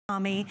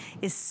origami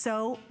is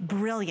so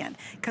brilliant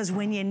because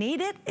when you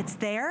need it, it's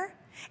there,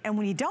 and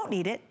when you don't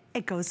need it,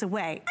 it goes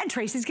away. And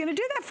Tracy's gonna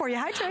do that for you.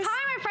 Hi, Tracy.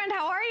 Hi, my friend,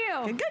 how are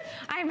you? Good, good.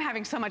 I'm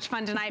having so much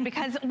fun tonight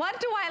because what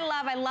do I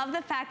love? I love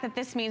the fact that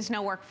this means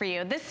no work for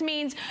you. This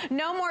means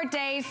no more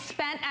days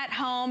spent at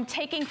home,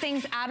 taking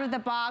things out of the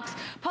box,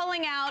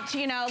 pulling out,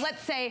 you know,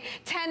 let's say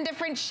 10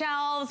 different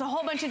shelves, a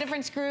whole bunch of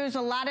different screws,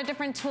 a lot of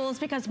different tools,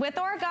 because with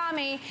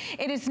origami,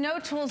 it is no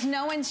tools,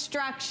 no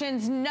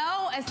instructions,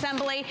 no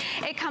assembly.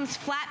 It comes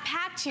flat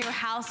packed to your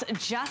house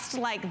just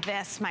like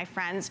this, my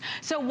friends.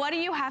 So what do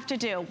you have to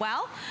do?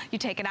 Well, you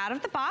take it out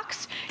of the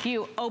box,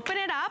 you open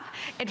it up,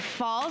 it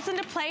falls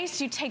into place,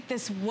 you take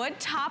this wood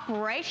top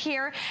right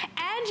here,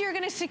 and you're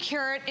gonna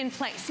secure it in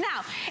place.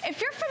 Now,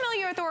 if you're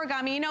familiar with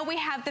origami, you know we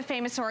have the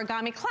famous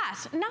origami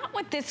class, not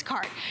with this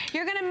cart.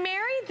 You're gonna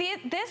marry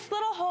this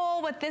little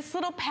hole with this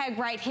little peg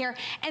right here,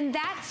 and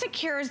that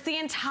secures the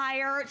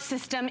entire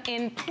system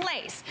in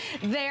place.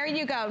 There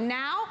you go.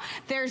 Now,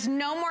 there's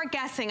no more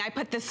guessing. I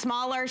put the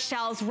smaller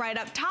shells right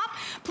up top.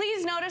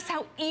 Please notice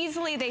how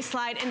easily they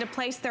slide into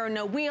place. There are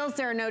no wheels,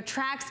 there are no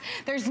tracks,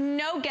 there's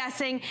no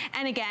guessing,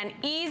 and again,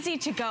 easy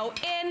to go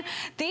in.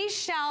 These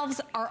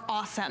shelves are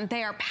awesome.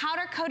 They are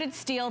powder coated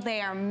steel, they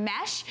are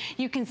mesh.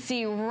 You can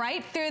see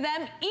right through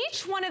them.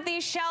 Each one of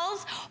these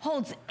shelves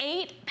holds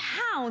 8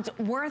 pounds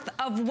worth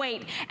of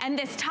weight, and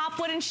this top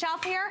wooden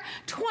shelf here,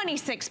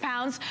 26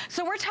 pounds.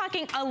 So we're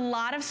talking a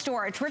lot of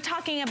storage. We're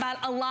talking about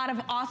a lot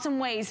of awesome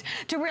ways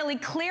to really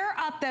clear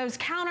up those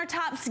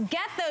countertops,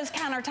 get those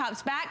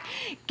countertops back,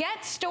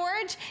 get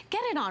storage,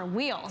 get it on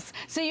wheels.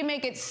 So you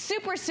make it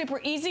super, super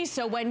easy,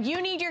 so when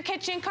you need your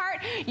kitchen cart,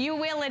 you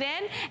wheel it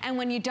in, and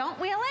when you don't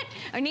wheel it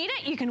or need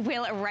it, you can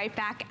wheel it right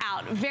back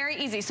out. Very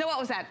easy. So what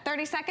was that,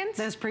 30 seconds?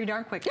 That was pretty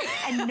darn quick.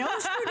 And no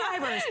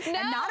screwdrivers, no.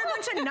 and not a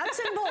bunch of nuts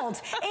and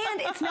bolts,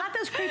 and it's not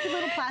those creepy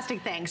little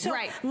plastic things. So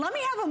let me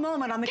have a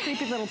moment on the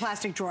creepy little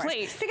plastic drawers.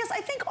 Please. Because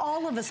I think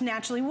all of us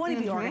naturally want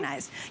to be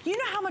organized. You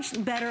know how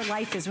much better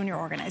life is when you're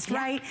organized,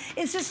 right?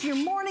 It's just your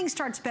morning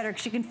starts better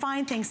because you can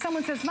find things.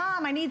 Someone says,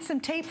 Mom, I need some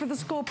tape for the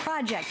school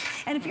project.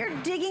 And if you're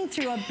digging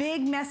through a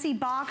big messy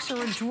box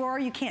or a drawer,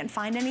 you can't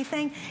find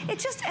anything, it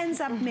just ends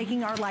up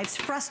making our lives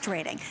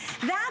frustrating.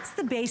 That's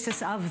the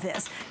basis of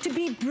this, to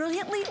be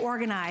brilliantly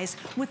organized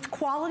with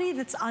quality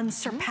that's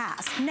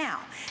unsurpassed. Now,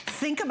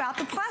 think about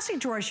the plastic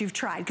drawers you've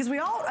tried, because we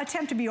all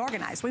attempt to be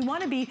organized. We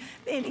want to be,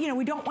 you know,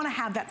 we don't want to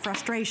have that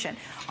frustration.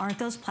 Aren't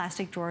those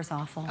plastic drawers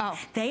awful? Oh.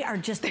 They are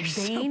just the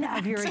bane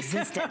of your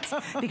existence,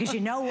 because you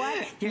know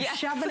what? You're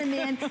shoving them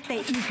in,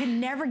 you can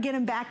never get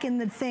them back in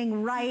the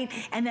thing right,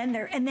 and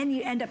then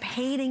you end up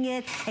hating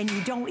it, and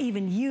you don't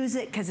even use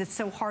it because it's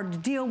so hard to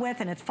deal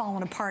with and it's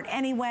falling apart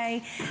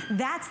anyway.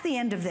 That's the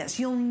end of this.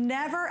 You'll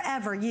never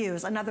ever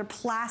use another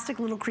plastic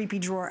little creepy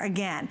drawer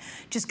again.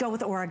 Just go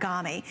with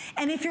origami.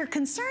 And if you're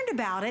concerned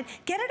about it,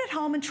 get it at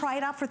home and try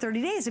it out for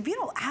 30 days. If you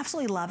don't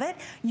absolutely love it,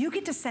 you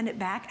get to send it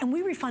back and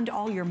we refund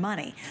all your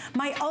money.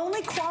 My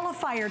only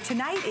qualifier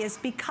tonight is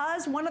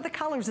because one of the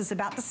colors is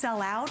about to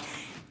sell out,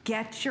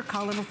 get your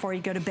color before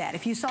you go to bed.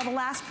 If you saw the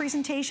last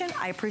presentation,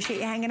 I appreciate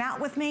you hanging out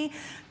with me,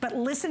 but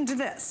listen to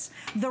this.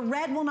 The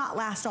red will not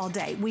last all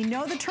day. We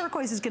know the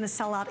turquoise is gonna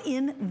sell out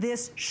in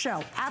this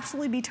show.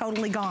 Absolutely be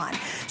totally gone.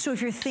 So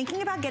if you're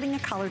thinking about getting a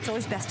color, it's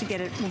always best to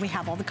get it when we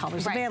have all the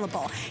colors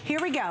available.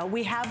 Here we go,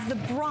 we have the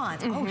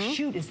bronze. Oh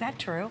shoot, is that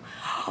true?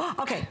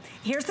 Okay,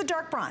 here's the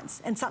dark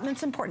bronze, and something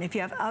that's important. If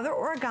you have other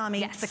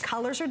origami, the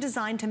colors are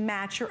designed to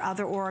match your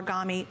other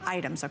origami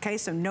items, okay?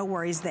 So no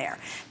worries there.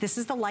 This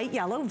is the light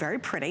yellow, very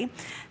pretty.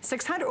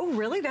 600, oh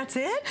really, that's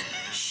it?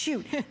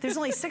 Shoot, there's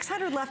only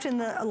 600 left in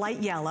the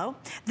light yellow.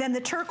 Then the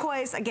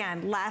turquoise,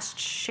 again, last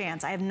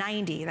chance. I have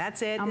 90,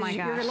 that's it. Oh my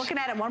gosh. You're looking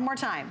at it one more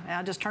time.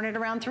 I'll just turn it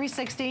around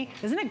 360.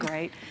 Isn't it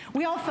great?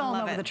 We all fell in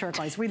love with the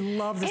turquoise. We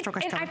love this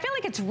turquoise color. I feel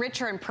like it's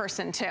richer in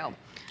person too.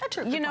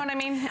 You know what I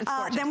mean?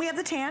 It's then we have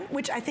the tan,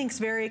 which I think is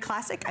very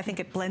classic. I think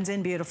it blends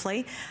in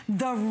beautifully.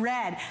 The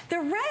red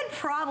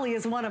probably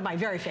is one of my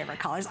very favorite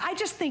colors. I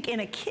just think in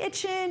a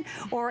kitchen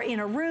or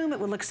in a room, it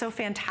would look so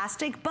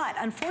fantastic. But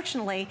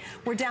unfortunately,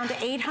 we're down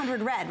to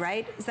 800 red,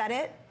 right? Is that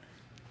it?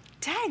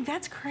 Dang,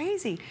 that's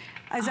crazy.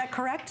 Is that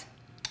correct?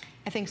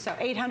 I think so.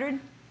 800?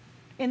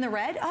 In the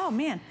red? Oh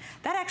man,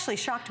 that actually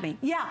shocked me.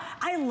 Yeah,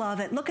 I love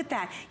it. Look at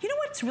that. You know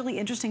what's really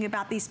interesting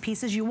about these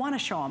pieces? You want to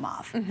show them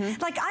off.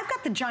 Like I've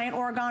got the giant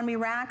origami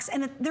racks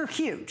and they're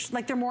huge.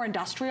 Like they're more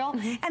industrial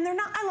and they're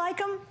not, I like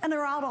them and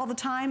they're out all the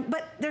time,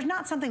 but there's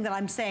not something that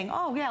I'm saying,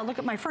 oh yeah, look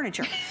at my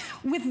furniture.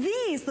 With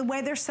these, the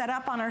way they're set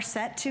up on our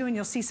set too, and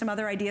you'll see some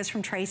other ideas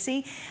from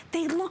Tracy,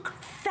 they look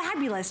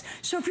fabulous.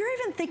 So if you're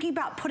even thinking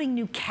about putting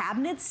new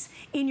cabinets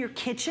in your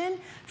kitchen,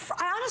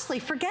 honestly,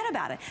 forget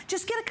about it.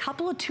 Just get a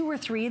couple of 2 or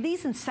 3 of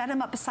these and set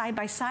them up side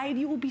by side.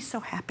 You will be so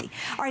happy.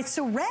 All right,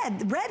 so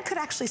red could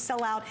actually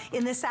sell out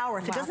in this hour.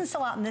 If it doesn't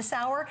sell out in this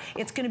hour,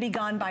 it's gonna be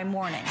gone by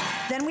morning.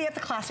 Then we have the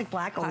classic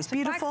black, always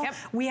beautiful.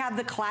 We have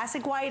the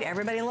classic white,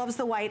 everybody loves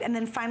the white, and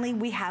then finally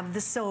we have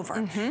the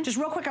silver. Just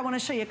real quick, I wanna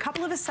show you a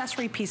couple of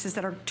accessory pieces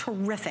that are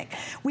terrific.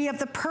 We have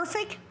the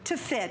perfect to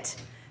fit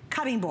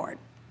cutting board.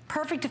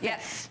 Perfect to fit.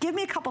 Yes. Give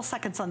me a couple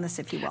seconds on this,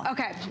 if you will.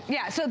 Okay,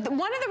 yeah, so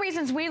one of the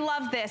reasons we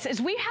love this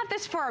is we have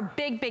this for our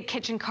big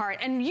kitchen cart,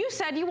 and you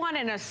said you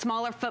wanted a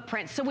smaller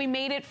footprint, so we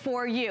made it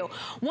for you.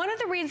 One of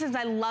the reasons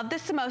I love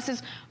this the most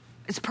is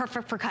it's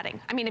perfect for cutting.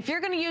 I mean, if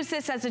you're gonna use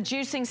this as a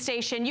juicing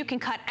station, you can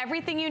cut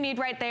everything you need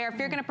right there. If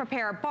you're gonna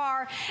prepare a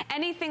bar,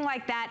 anything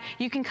like that,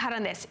 you can cut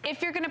on this.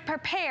 If you're gonna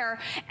prepare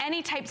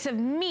any types of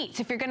meats,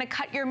 if you're gonna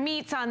cut your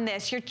meats on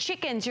this, your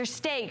chickens, your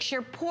steaks,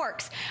 your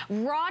porks,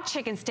 raw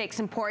chicken steaks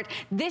and pork,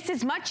 this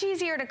is much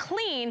easier to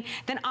clean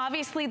than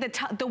obviously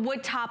the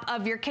wood top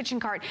of your kitchen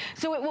cart.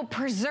 So it will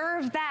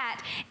preserve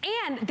that.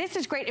 And this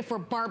is great if we're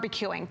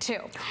barbecuing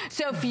too.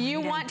 So if you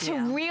want to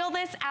reel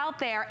this out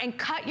there and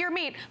cut your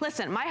meat,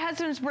 listen, my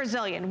husband's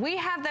Brazilian. We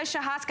have those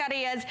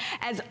churrascarias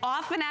as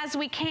often as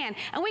we can,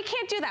 and we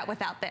can't do that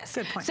without this.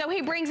 Good point. So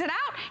he brings it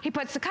out, he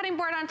puts the cutting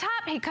board on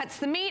top, he cuts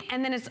the meat,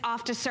 and then it's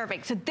off to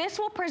serving. So this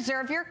will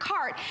preserve your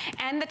cart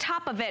and the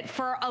top of it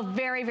for a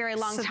very, very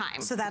long time.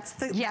 So that's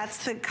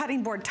the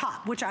cutting board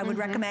top, which I would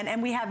recommend,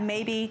 and we have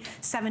maybe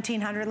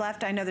 1,700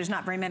 left. I know there's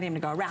not very many of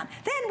them to go around.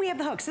 Then we have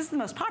the hooks. This is the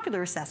most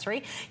popular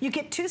accessory. You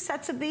get 2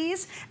 sets of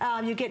these.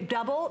 You get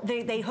double.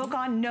 They hook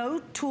on,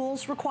 no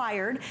tools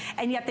required,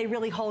 and yet they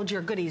really hold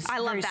your goodies. I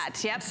love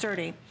that, yep.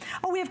 Sturdy.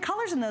 Oh, we have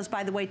colors in those,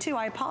 by the way, too.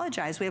 I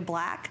apologize. We have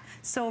black,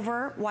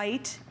 silver,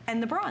 white,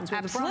 and the bronze. We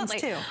have Absolutely.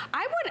 the bronze, too.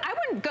 I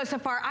wouldn't go so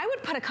far. I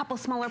would put a couple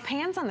smaller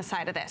pans on the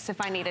side of this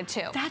if I needed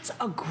to. That's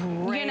a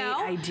great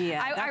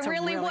idea. I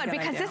really would,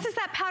 because this is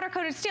that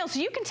powder-coated steel. So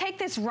you can take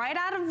this right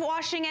out of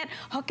washing it,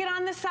 hook it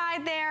on the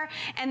side there,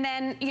 and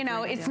then, you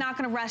know, it's not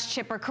going to rust,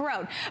 chip, or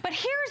corrode. But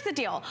here's the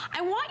deal.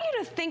 I want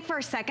you to think for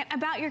a second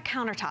about your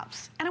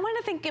countertops. And I want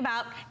to think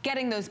about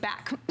getting those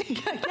back.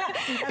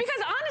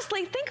 Because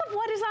honestly, think of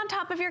what is on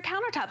top of your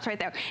countertops right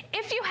there.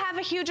 If you have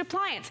a huge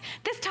appliance,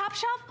 this top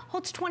shelf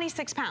holds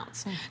 26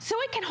 pounds. So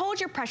it can hold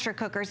your pressure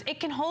cookers, it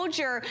can hold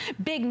your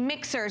big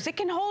mixers, it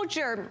can hold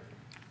your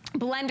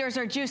blenders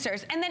or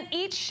juicers. And then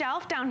each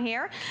shelf down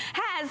here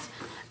has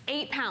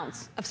 8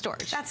 pounds of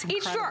storage. That's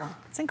incredible. Each drawer.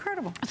 It's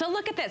incredible. So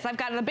look at this. I've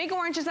got the big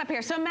oranges up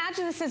here. So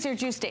imagine this is your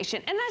juice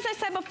station. And as I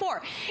said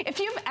before, if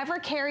you've ever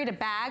carried a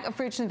bag of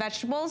fruits and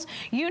vegetables,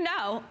 you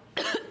know,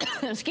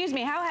 excuse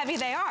me, how heavy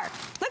they are.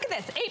 Look at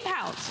this, 8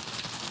 pounds.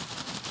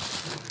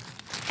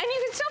 And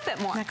you can still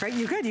fit more. Isn't that great?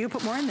 You could. You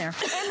put more in there.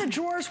 And the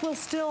drawers will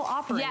still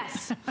operate.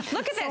 Yes.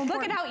 Look at this.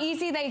 Look at how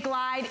easy they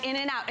glide in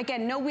and out.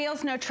 Again, no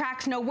wheels, no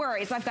tracks, no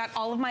worries. I've got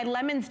all of my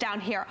lemons down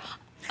here.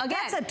 Again,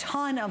 that's a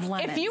ton of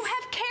lemons. If you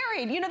have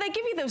carried, you know, they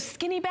give you those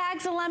skinny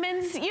bags of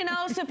lemons, you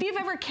know, so if you've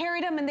ever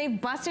carried them and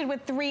they've busted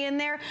with 3 in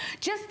there,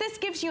 just this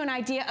gives you an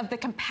idea of the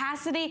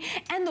capacity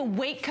and the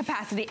weight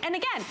capacity. And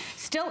again,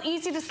 still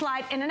easy to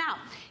slide in and out.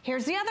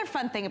 Here's the other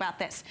fun thing about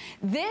this.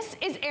 This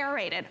is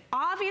aerated.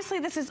 Obviously,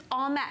 this is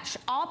all mesh,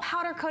 all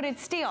powder-coated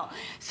steel,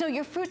 so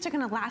your fruits are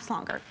gonna last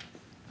longer.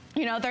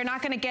 You know, they're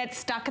not gonna get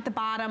stuck at the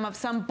bottom of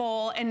some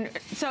bowl. And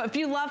so if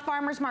you love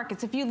farmers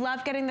markets, if you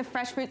love getting the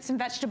fresh fruits and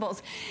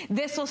vegetables,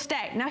 this will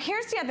stay. Now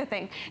here's the other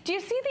thing. Do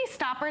you see these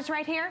stoppers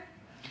right here?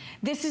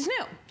 This is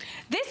new.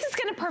 This is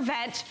gonna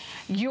prevent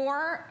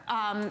your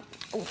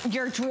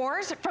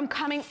drawers from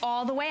coming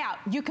all the way out.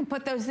 You can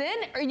put those in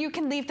or you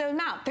can leave them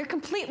out. They're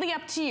completely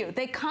up to you.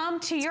 They come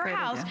to your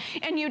house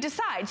and you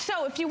decide.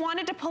 So if you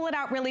wanted to pull it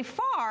out really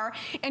far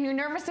and you're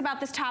nervous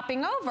about this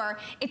topping over,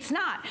 it's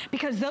not,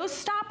 because those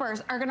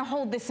stoppers are gonna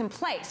hold this in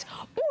place.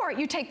 Or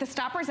you take the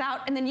stoppers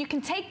out and then you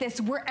can take this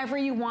wherever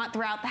you want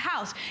throughout the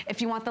house. If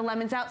you want the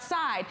lemons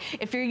outside,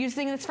 if you're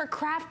using this for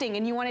crafting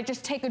and you wanna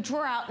just take a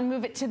drawer out and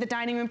move it to the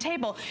dining room table,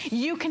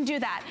 you can do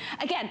that.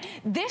 Again,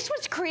 this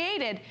was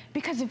created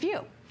because of you.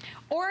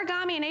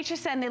 Origami and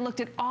HSN, they looked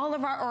at all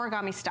of our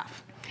origami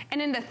stuff.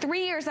 And in the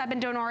 3 years I've been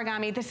doing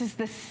origami, this is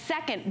the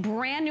second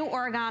brand new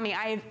origami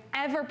I have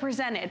ever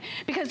presented.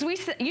 Because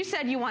you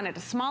said you wanted a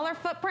smaller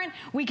footprint,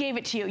 we gave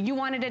it to you. You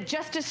wanted it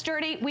just as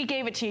sturdy, we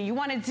gave it to you. You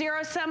wanted zero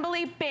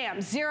assembly,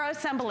 bam, zero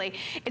assembly.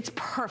 It's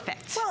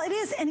perfect. Well, it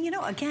is, and you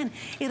know, again,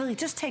 it'll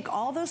just take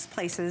all those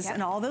places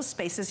and all those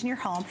spaces in your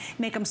home,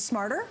 make them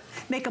smarter,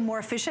 make them more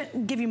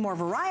efficient, give you more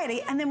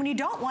variety, and then when you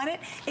don't want it,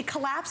 it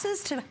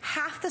collapses to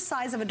half the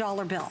size of a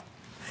dollar bill.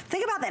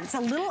 Think about that. It's a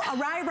little,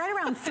 right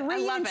around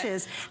 3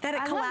 inches that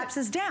it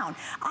collapses down.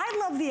 I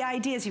love the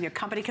ideas of your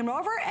company come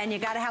over and you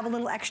got to have a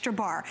little extra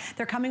bar.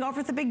 They're coming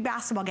over for the big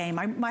basketball game.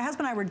 My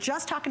husband and I were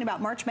just talking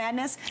about March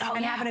Madness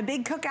and having a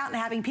big cookout and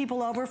having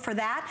people over for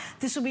that.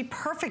 This will be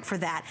perfect for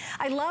that.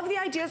 I love the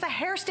ideas of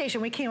hair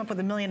station. We came up with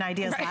a million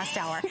ideas last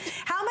hour.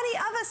 How many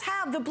of us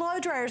have the blow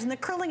dryers and the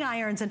curling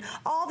irons and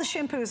all the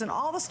shampoos and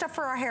all the stuff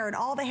for our hair and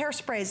all the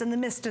hairsprays and the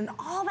mist and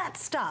all that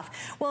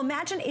stuff? Well,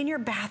 imagine in your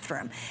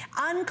bathroom,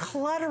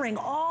 uncluttering decluttering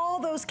all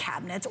those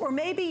cabinets, or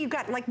maybe you've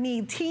got, like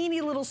me,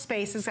 teeny little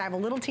spaces. I have a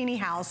little teeny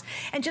house,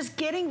 and just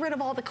getting rid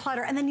of all the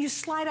clutter, and then you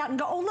slide out and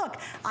go, oh look,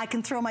 I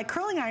can throw my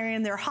curling iron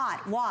in there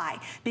hot. Why?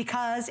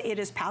 Because it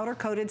is powder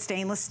coated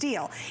stainless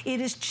steel.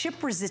 It is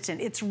chip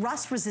resistant, it's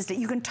rust resistant.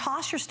 You can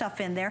toss your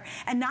stuff in there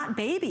and not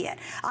baby it.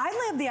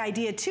 I love the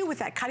idea too with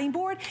that cutting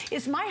board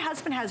is my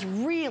husband has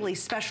really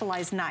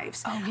specialized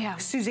knives. Oh yeah.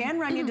 Suzanne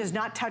Runyon does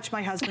not touch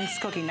my husband's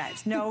cooking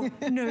knives. No,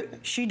 no,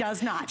 she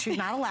does not. She's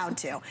not allowed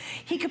to.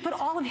 He could put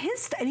all of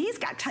his stuff, and he's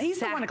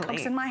the one who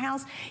cooks in my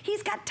house.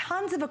 He's got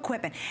tons of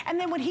equipment. And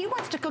then when he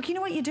wants to cook, you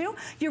know what you do?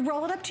 You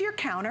roll it up to your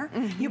counter,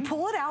 you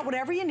pull it out,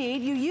 whatever you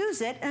need, you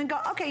use it, and go,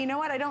 okay, you know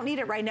what? I don't need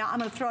it right now. I'm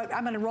gonna throw it,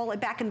 I'm gonna roll it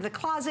back into the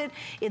closet,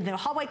 in the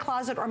hallway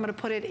closet, or I'm gonna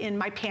put it in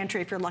my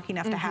pantry if you're lucky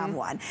enough to have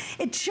one.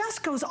 It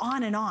just goes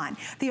on and on.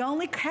 The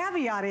only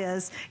caveat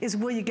is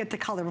will you get the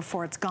color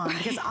before it's gone?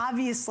 Because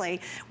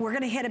obviously, we're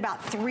gonna hit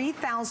about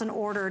 3,000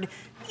 ordered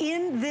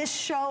in this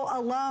show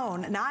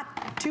alone.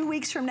 Not 2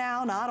 weeks from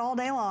now, not all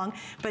day long,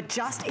 but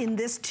just in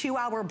this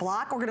 2-hour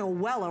block, we're gonna go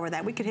well over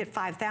that. We could hit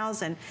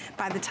 5,000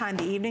 by the time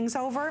the evening's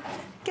over.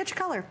 Get your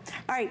color.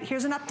 All right,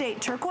 here's an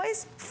update.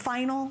 Turquoise,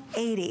 final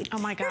 80. Oh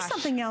my gosh. Here's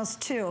something else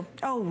too.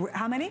 Oh,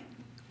 how many?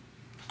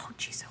 Oh,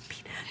 geez, oh,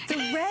 Pete. The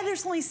red,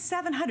 there's only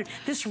 700.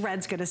 This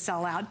red's gonna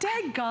sell out.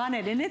 Daggone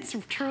it, and it's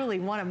truly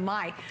one of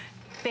my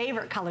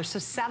favorite colors. So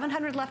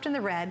 700 left in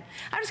the red.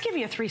 I'll just give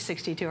you a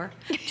 360 tour,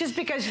 just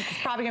because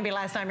it's probably gonna be the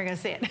last time you're gonna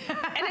see it.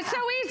 And it's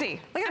so easy.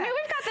 Look at that.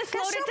 We've got this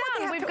loaded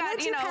down. We've got,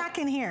 what'd you pack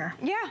in here?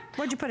 Yeah.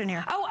 What'd you put in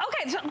here? Oh,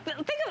 okay. So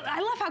I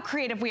love how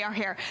creative we are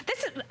here.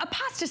 This is a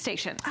pasta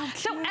station. Oh,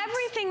 so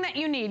everything that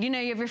you need. You know,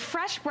 you have your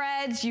fresh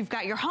breads, you've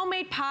got your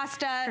homemade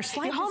pasta,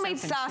 your homemade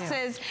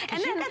sauces, and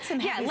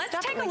then yeah,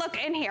 let's take a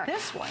look in here.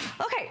 This one.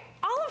 Okay,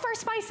 all of our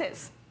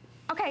spices.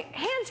 Okay,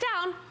 hands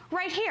down,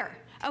 right here.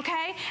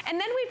 Okay,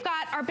 and then we've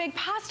got our big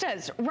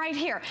pastas right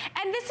here.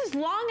 And this is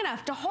long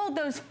enough to hold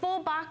those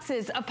full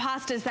boxes of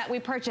pastas that we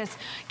purchase.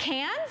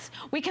 Cans,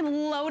 we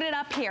can load it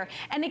up here.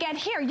 And again,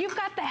 here, you've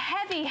got the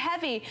heavy,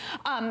 heavy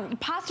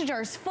pasta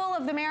jars full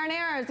of the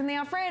marinaras and the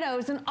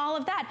Alfredos and all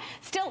of that.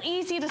 Still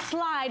easy to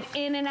slide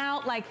in and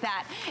out like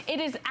that. It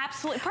is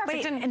absolutely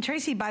perfect. Wait, and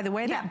Tracy, by the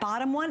way, that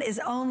bottom one is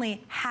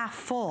only half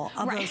full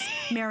of those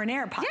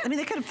marinara pastas. I mean,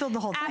 they could have filled the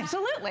whole thing.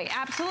 Absolutely,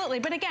 absolutely.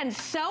 But again,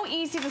 so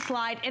easy to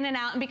slide in and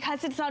out. And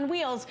because it's on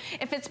wheels,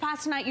 if it's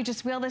pasta night, you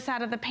just wheel this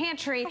out of the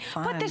pantry,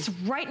 put this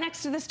right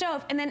next to the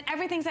stove, and then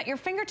everything's at your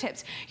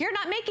fingertips. You're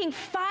not making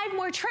 5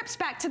 more trips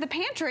back to the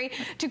pantry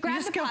to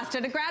grab the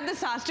pasta, to grab the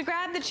sauce, to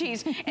grab the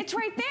cheese. It's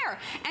right there.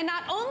 And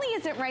not only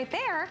is it right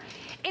there,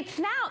 it's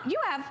now, you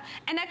have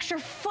an extra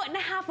 1.5 foot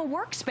of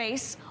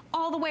workspace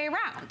all the way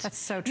around. That's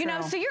so true. You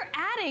know, so you're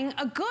adding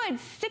a good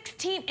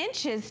 16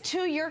 inches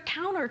to your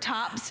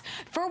countertops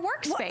for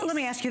workspace. Well, let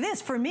me ask you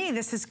this. For me,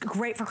 this is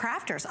great for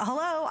crafters.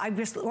 Hello,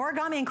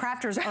 origami and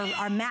crafters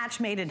are a match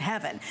made in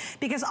heaven.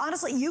 Because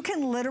honestly, you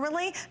can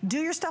literally do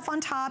your stuff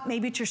on top.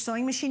 Maybe it's your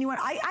sewing machine you want.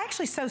 I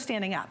actually sew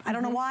standing up. I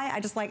don't know why.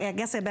 I just like, I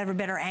guess I have a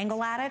better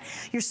angle at it.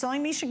 Your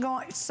sewing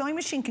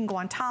machine can go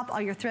on top,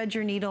 all your threads,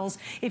 your needles.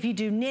 If you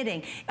do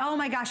knitting. Oh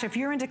my gosh, if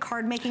you're into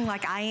card making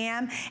like I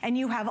am, and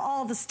you have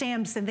all the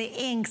stamps and the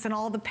inks and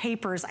all the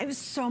papers. I have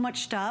so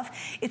much stuff.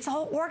 It's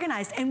all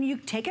organized, and you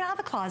take it out of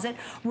the closet,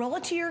 roll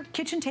it to your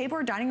kitchen table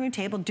or dining room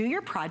table, do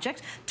your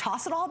project,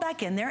 toss it all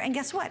back in there, and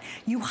guess what?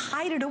 You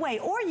hide it away,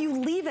 or you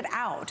leave it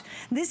out.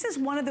 This is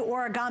one of the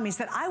origamis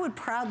that I would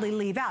proudly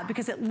leave out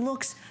because it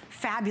looks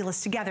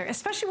fabulous together,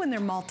 especially when they're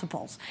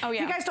multiples. Oh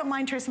yeah. If you guys don't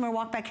mind, Tracy, I'm gonna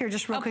walk back here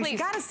just real quick. Please. You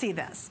gotta see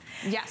this.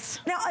 Yes.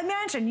 Now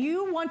imagine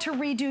you want to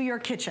redo your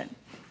kitchen.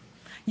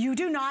 You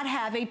do not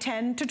have a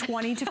 $10,000 to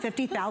 $20,000 to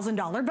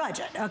 $50,000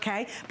 budget,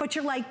 okay? But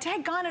you're like,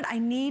 daggone it, I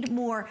need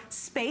more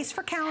space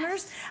for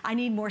counters. I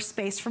need more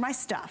space for my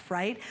stuff,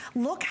 right?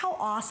 Look how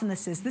awesome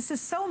this is. This is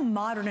so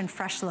modern and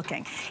fresh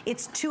looking.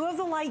 It's 2 of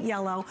the light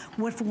yellow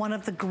with 1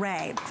 of the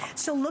gray.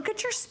 So look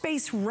at your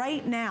space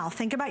right now.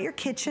 Think about your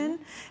kitchen.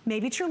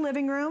 Maybe it's your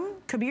living room.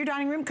 Could be your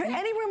dining room. Could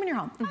any room in your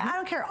home. I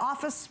don't care.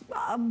 Office,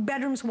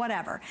 bedrooms,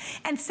 whatever.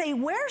 And say,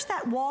 where's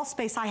that wall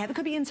space I have? It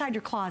could be inside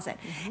your closet.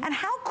 And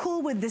how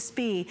cool would this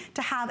be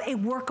to have a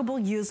workable,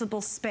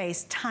 usable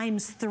space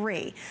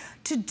 ×3.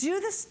 To do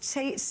this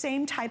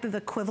same type of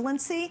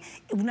equivalency,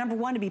 number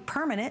 1, to be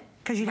permanent,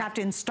 because you'd have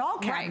to install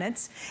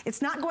cabinets. Right.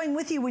 It's not going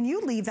with you when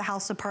you leave the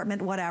house,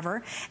 apartment,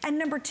 whatever. And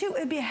number 2,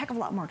 it'd be a heck of a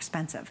lot more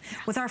expensive.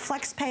 With our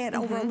flex pay at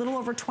over a little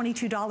over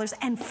 $22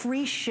 and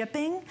free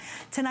shipping,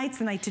 tonight's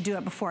the night to do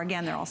it before,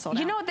 again, they're all sold out.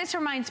 You know what this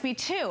reminds me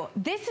too?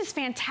 This is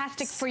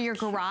fantastic for your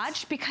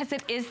garage because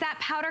it is that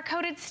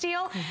powder-coated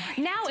steel.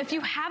 Now, if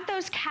you have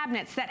those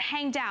cabinets that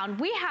hang down,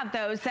 we have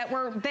those that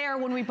were there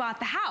when we bought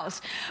the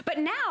house. But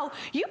now,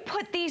 you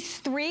put these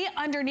 3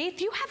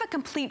 underneath, you have a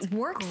complete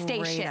workstation.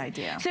 Great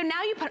idea. So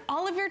now you put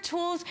all of your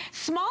tools,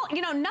 small,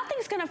 you know,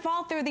 nothing's gonna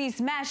fall through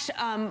these mesh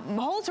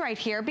holes right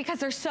here because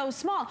they're so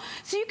small.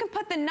 So you can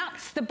put the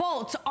nuts, the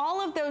bolts,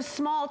 all of those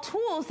small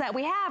tools that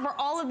we have, or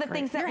all of the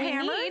things that we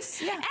need.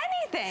 Yeah.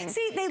 Anything.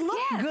 See, they look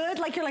good,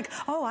 like you're like,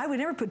 oh, I would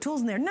never put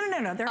tools in there. No, no, no,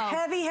 no. They're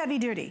heavy, heavy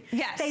duty.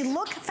 Yes. They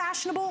look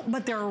fashionable,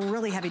 but they're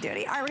really heavy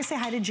duty. I already say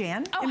hi to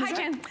Jan. Oh, hi,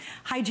 Jan.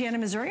 Hi, Jan in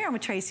Missouri. I'm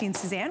with Tracy and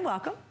Suzanne.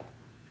 Welcome.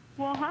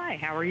 Well, hi.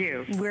 How are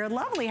you? We're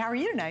lovely. How are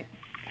you tonight?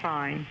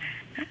 Fine.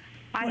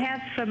 I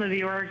have some of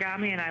the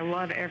origami, and I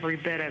love every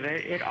bit of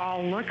it. It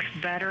all looks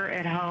better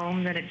at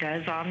home than it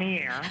does on the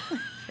air.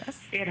 Yes.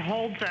 It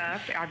holds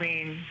up. I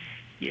mean,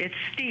 it's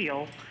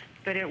steel,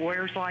 but it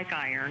wears like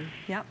iron.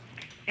 Yep.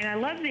 And I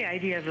love the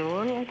idea of the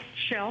little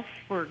shelf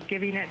for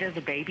giving it as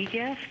a baby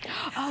gift.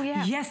 Oh,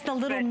 yeah. Yes, the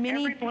little but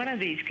mini. Every one of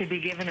these could be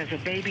given as a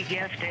baby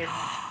gift, and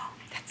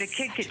the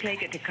kid could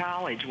take it to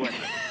college with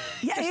it.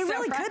 Yeah, it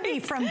really could be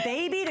from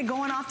baby to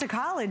going off to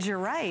college. You're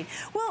right.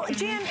 Well,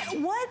 Jan,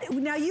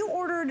 now you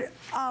ordered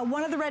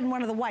one of the red and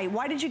one of the white.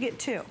 Why did you get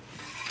two?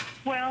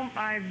 Well,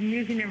 I'm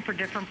using them for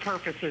different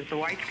purposes. The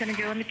white's going to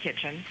go in the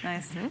kitchen.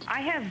 Nice. I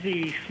have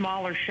the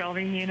smaller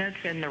shelving units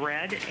in the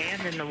red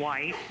and in the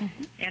white,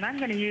 and I'm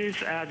going to use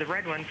the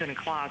red ones in a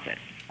closet.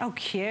 Oh,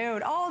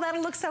 cute. Oh,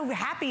 that'll look so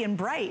happy and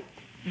bright.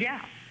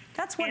 Yeah.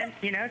 That's what. And,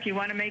 you know, if you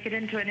want to make it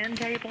into an end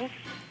table,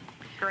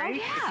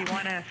 great. Oh, yeah. If you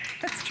want to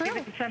give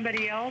it to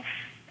somebody else,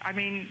 I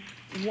mean,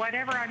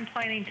 whatever I'm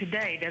planning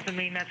today doesn't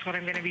mean that's what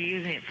I'm going to be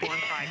using it for in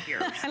 5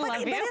 years. I love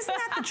you. But isn't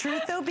that the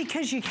truth, though?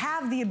 Because you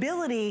have the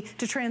ability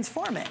to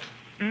transform it.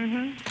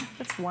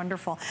 That's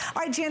wonderful.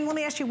 All right, Jan, let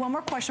me ask you one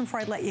more question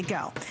before I let you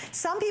go.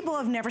 Some people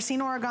have never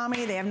seen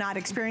origami. They have not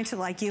experienced it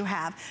like you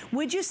have.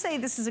 Would you say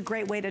this is a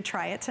great way to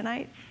try it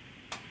tonight?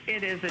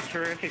 It is a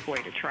terrific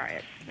way to try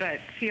it.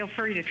 But feel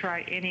free to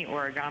try any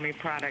origami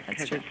product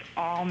because it's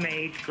all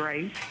made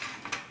great.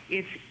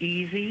 It's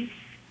easy.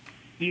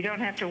 You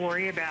don't have to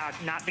worry about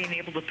not being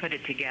able to put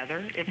it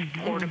together. It's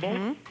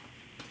portable,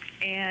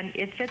 and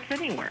it fits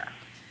anywhere.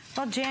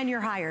 Well, Jan, you're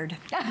hired.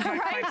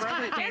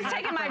 Right? Jan's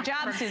taking my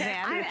job,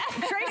 Suzanne.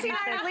 Tracy and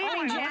I are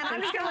leaving, Jan.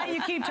 I'm just going to let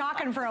you keep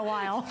talking for a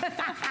while.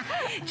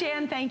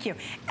 Jan, thank you.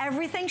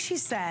 Everything she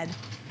said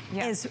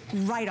is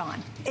right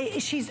on.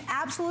 She's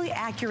absolutely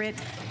accurate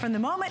from the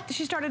moment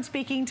she started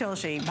speaking till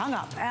she hung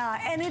up.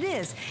 And it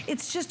is.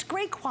 It's just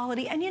great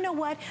quality. And you know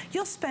what?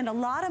 You'll spend a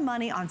lot of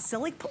money on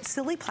silly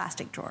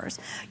plastic drawers.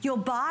 You'll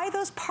buy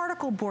those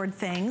particle board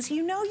things.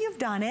 You know you've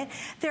done it.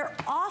 They're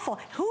awful.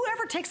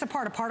 Whoever takes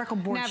apart a particle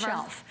board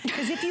shelf?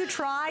 Because if you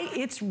try,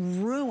 it's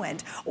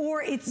ruined.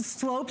 Or it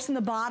slopes in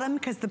the bottom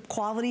because the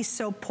quality's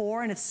so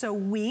poor and it's so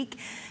weak.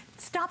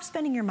 Stop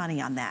spending your money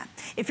on that.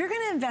 If you're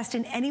gonna invest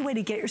in any way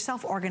to get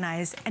yourself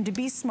organized and to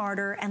be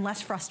smarter and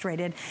less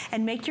frustrated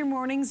and make your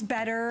mornings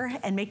better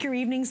and make your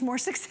evenings more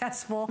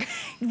successful,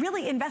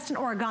 really invest in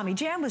origami.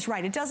 Jan was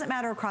right, it doesn't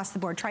matter across the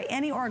board. Try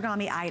any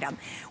origami item.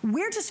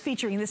 We're just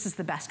featuring this is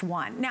the best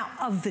one, now,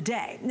 of the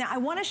day. Now, I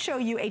wanna show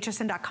you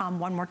hsn.com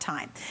one more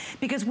time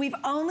because we've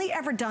only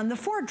ever done the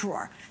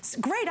 4-drawer.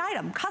 Great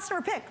item,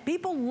 customer pick.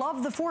 People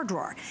love the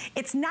 4-drawer.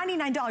 It's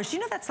 $99. You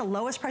know that's the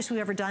lowest price we've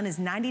ever done is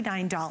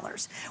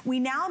 $99. We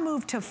now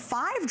move to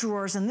 5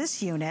 drawers in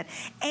this unit,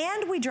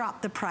 and we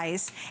drop the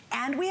price,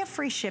 and we have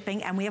free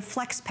shipping, and we have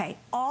flex pay.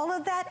 All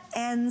of that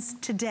ends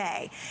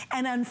today.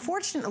 And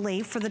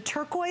unfortunately, for the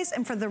turquoise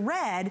and for the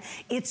red,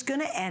 it's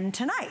gonna end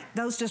tonight.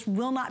 Those just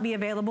will not be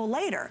available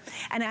later.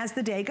 And as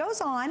the day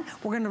goes on,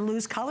 we're gonna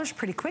lose colors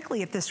pretty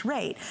quickly at this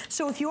rate.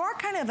 So if you are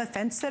kind of a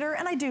fence sitter,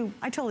 and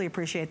I totally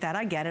appreciate that,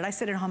 I get it. I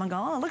sit at home and go,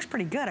 oh, it looks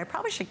pretty good. I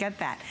probably should get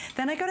that.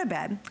 Then I go to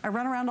bed, I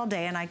run around all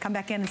day, and I come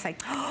back in and say,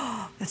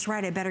 oh, that's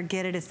right, I better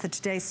get it. It's the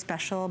today's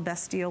special,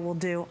 best deal will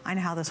do. I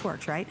know how this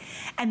works, right?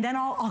 And then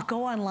I'll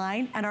go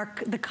online and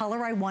the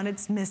color I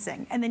wanted's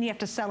missing. And then you have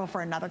to settle for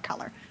another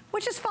color,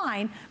 which is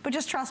fine, but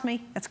just trust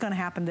me, it's gonna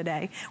happen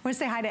today. We're gonna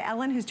say hi to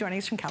Ellen, who's joining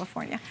us from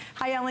California.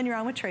 Hi, Ellen, you're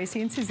on with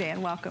Tracy and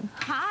Suzanne, welcome.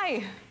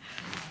 Hi.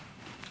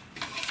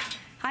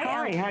 Hi,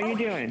 Ellen. How you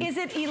doing? Is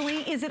it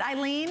Eileen? Is it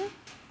Eileen?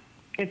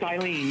 It's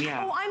Eileen,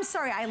 yeah. Oh, I'm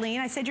sorry, Eileen,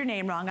 I said your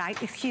name wrong,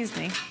 excuse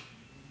me.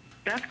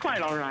 That's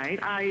quite all right.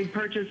 I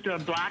purchased a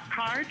black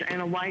card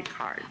and a white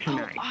card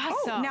tonight. Oh,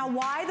 awesome. Oh, now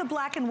why the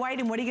black and white,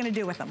 and what are you going to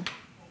do with them?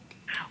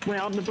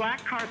 Well, the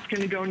black card's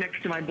going to go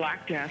next to my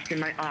black desk in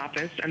my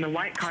office, and the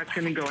white card's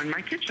going to go in my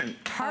kitchen.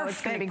 Perfect. Oh,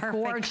 it's going to be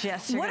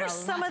gorgeous. What are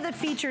some of the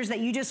features that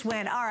you just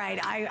went, all right,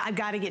 I've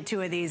got to get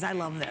 2 of these. I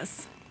love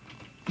this.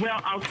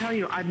 Well, I'll tell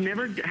you, I've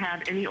never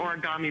had any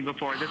origami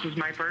before. This was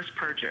my first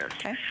purchase.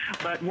 Okay.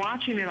 But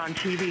watching it on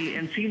TV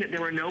and seeing that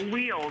there were no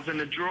wheels in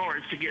the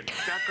drawers to get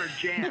stuck or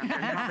jammed and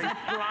how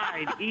they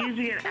slide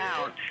easy and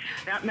out,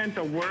 that meant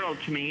the world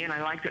to me. And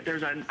I like that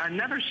there's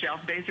another shelf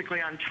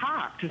basically on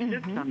top to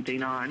sit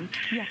something on.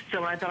 Yeah.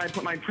 So I thought I'd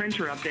put my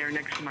printer up there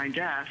next to my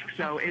desk.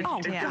 So it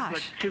just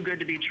looked too good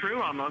to be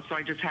true almost, so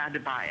I just had to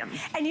buy them.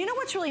 And you know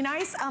what's really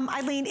nice,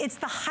 Eileen? It's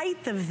the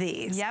height of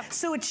these. Yep.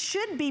 So it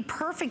should be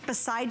perfect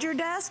beside your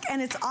desk. desk,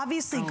 and it's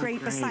obviously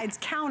great besides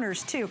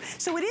counters too.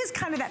 So it is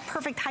kind of that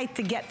perfect height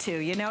to get to,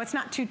 you know, it's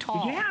not too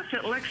tall. Yes,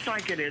 it looks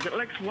like it is. It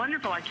looks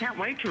wonderful. I can't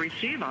wait to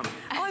receive them.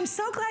 Oh, I'm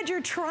so glad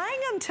you're trying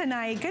them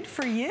tonight. Good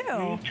for you.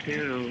 Me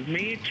too.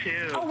 Me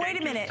too. Oh, wait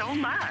a minute. Thank you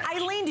so much.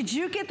 Eileen, did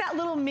you get that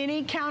little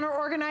mini counter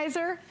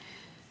organizer?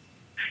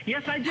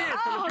 Yes, I did.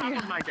 It's on the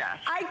top of my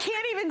desk. I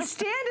can't even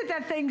stand it.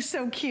 That thing's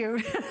so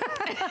cute. It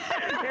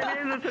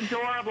is. It's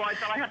adorable. I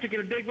thought I have to get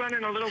a big one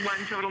and a little one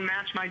so it'll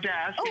match my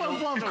desk. Oh,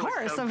 well, of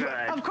course.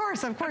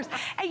 Of course.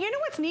 And you know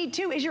what's neat,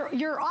 too, is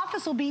your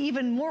office will be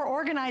even more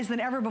organized than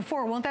ever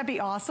before. Won't that be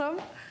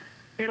awesome?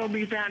 It'll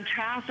be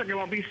fantastic. I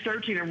won't be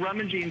searching and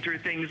rummaging through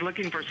things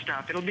looking for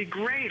stuff. It'll be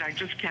great. I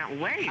just can't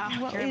wait.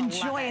 Well,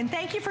 enjoy. And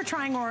thank you for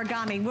trying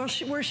origami.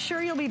 We're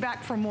sure you'll be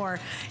back for more.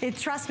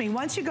 Trust me,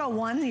 once you go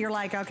one, you're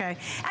like, okay.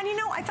 And you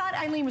know, I thought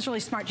Eileen was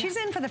really smart. She's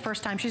in for the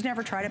first time. She's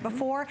never tried it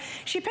before.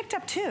 She picked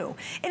up two.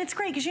 And it's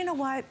great because you know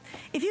what?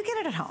 If you get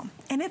it at home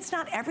and it's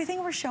not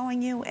everything we're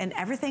showing you and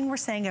everything we're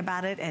saying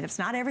about it, and it's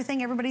not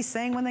everything everybody's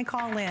saying when they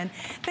call in,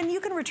 then you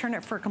can return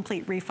it for a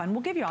complete refund.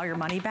 We'll give you all your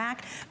money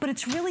back. But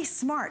it's really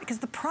smart because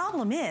the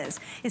problem is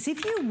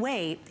if you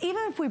wait,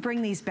 even if we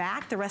bring these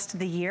back the rest of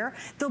the year,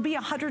 they'll be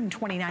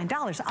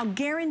 $129. I'll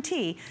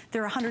guarantee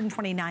they're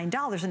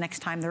 $129 the next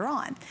time they're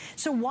on.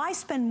 So why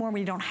spend more when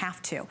you don't have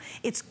to?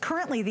 It's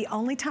currently the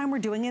only time we're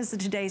doing is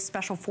today's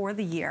special for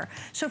the year.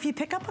 So if you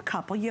pick up a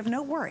couple, you have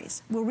no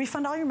worries. We'll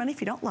refund all your money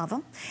if you don't love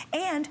them.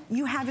 And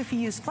you have, if you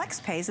use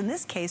FlexPays, in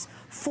this case,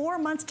 4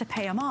 months to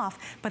pay them off,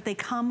 but they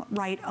come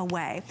right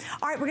away.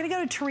 All right, we're gonna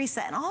go to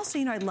Teresa. And also,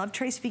 you know, I'd love,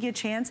 Trace, if you get a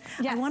chance,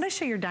 I wanna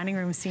show your dining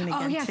room scene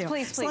again, too.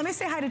 Please. So let me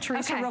say hi to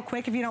Teresa real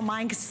quick, if you don't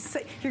mind, because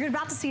you're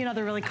about to see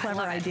another really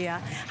clever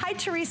idea. Hi,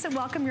 Teresa.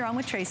 Welcome. You're on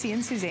with Tracy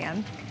and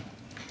Suzanne.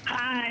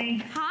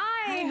 Hi.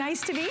 Hi.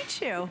 Nice to meet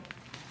you.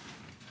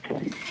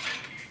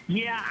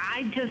 Yeah,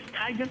 I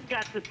just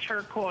got the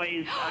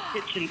turquoise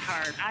kitchen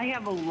cart. I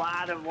have a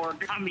lot of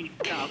origami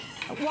stuff.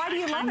 Why do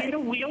you love it? I'm in a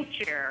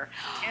wheelchair,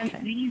 and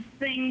these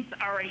things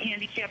are a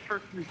handicapped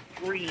person's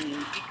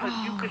dream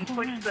because you can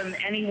push them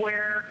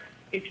anywhere.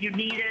 If you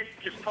need it,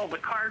 just pull the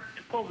cart,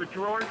 pull the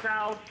drawers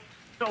out.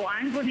 So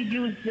I'm going to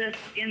use this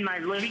in my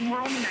living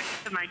room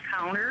next to my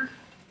counter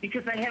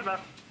because I have a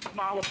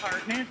small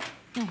apartment.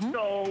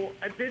 So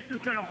this is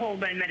going to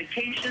hold my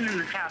medication in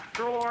the top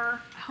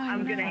drawer.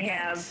 I'm going to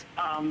have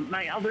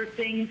my other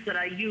things that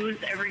I use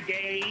every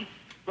day,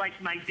 like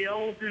my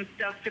bills and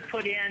stuff to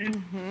put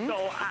in.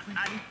 So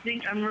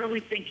I'm really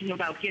thinking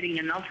about getting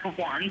another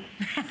one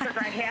because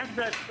I have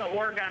the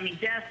origami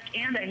desk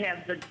and I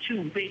have the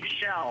 2 big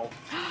shelves.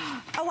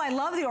 Oh, I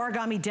love the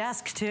origami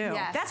desk too.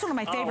 Yes. That's one of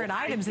my favorite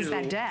items is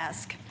that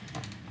desk.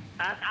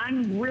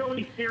 I'm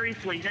really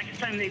seriously, next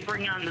time they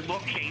bring on the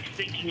bookcase,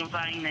 thinking of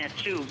buying that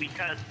too,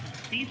 because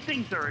these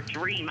things are a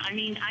dream. I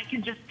mean, I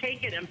can just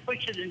take it and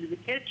push it into the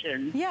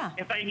kitchen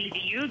if I need to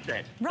use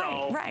it.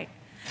 Right.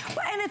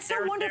 Well, and it's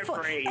so wonderful.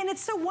 And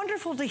it's so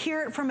wonderful to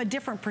hear it from a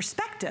different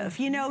perspective.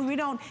 You know, we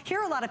don't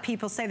hear a lot of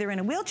people say they're in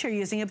a wheelchair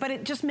using it, but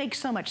it just makes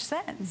so much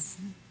sense.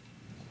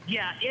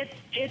 Yeah,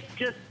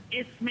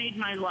 it's made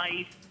my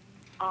life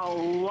a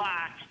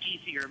lot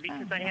easier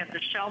because I have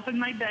the shelf in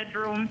my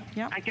bedroom.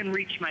 I can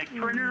reach my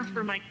printer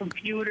for my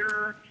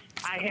computer.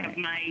 I have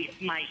my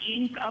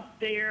ink up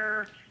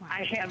there.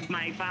 I have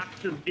my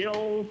box of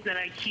bills that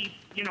I keep,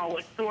 you know,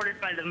 sorted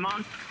by the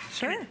month.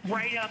 And it's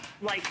right up,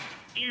 like,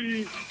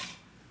 in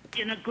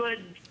a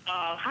good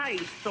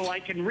height so I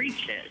can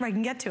reach it. Right,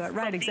 can get to it.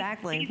 Right,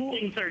 exactly. These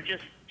things are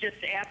just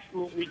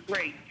absolutely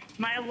great.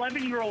 My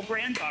 11-year-old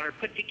granddaughter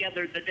put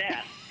together the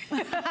desk.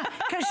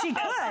 Because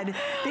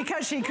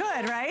she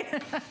could,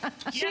 right?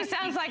 She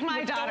sounds like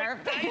my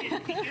daughter. So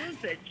excited to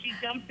use it. She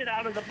dumped it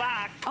out of the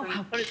box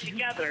and put it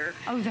together.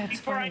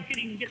 Before I could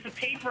even get the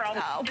paper out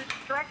of the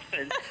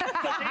instructions.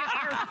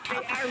 So they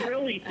are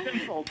really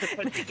simple to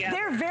put together.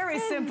 They're very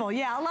simple.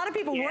 Yeah, a lot of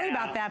people worry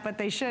about that, but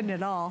they shouldn't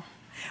at all.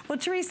 Well,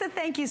 Teresa,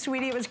 thank you,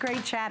 sweetie. It was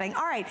great chatting.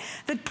 All right,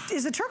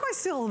 is the turquoise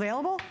still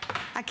available?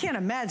 I can't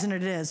imagine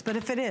it is, but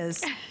if it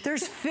is,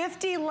 there's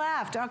 50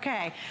 left.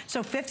 Okay,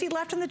 so 50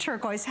 left in the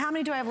turquoise. How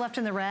many do I have left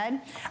in the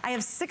red? I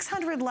have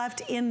 600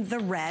 left in the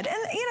red. And,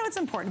 you know, it's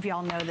important if you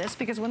all know this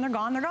because when they're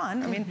gone, they're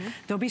gone. I mean,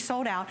 they'll be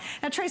sold out.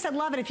 Now, Trace, I'd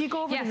love it if you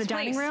go over to the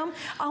dining room,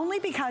 only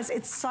because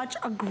it's such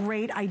a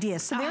great idea.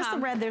 So there's the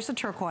red, there's the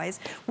turquoise.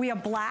 We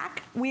have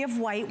black, we have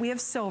white, we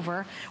have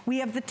silver, we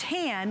have the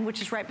tan,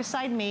 which is right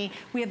beside me,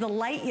 we have the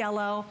light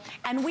yellow,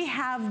 and we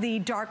have the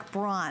dark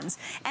bronze.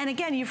 And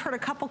again, you've heard a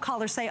couple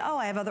callers say, oh,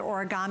 I have other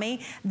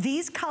origami.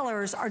 These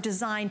colors are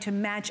designed to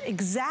match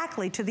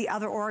exactly to the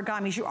other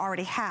origamis you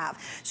already have.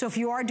 So if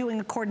you are doing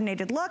a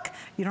coordinated look,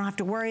 you don't have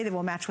to worry, they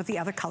will match with the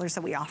other colors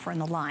that we offer in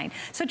the line.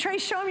 So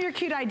Trace, show them your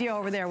cute idea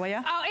over there, will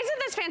you? Oh, isn't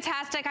this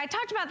fantastic? I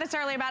talked about this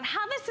earlier about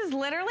how this is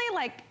literally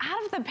like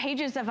out of the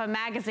pages of a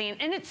magazine,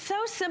 and it's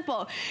so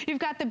simple. You've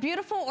got the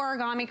beautiful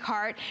origami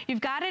cart,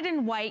 you've got it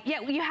in white,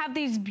 yet you have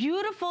these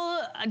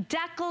beautiful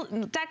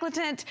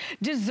decollete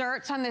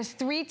desserts on this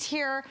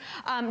 3-tier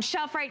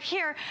shelf right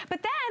here,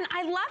 But then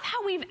I love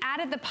how we've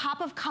added the pop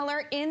of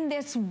color in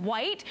this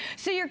white.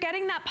 So you're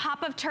getting that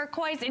pop of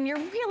turquoise and you're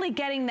really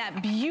getting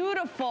that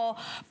beautiful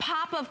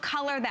pop of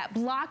color, that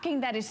blocking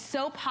that is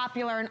so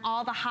popular in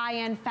all the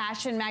high-end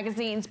fashion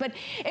magazines. But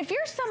if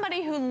you're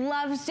somebody who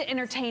loves to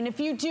entertain, if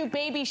you do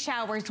baby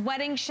showers,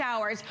 wedding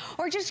showers,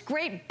 or just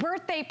great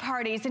birthday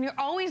parties, and you're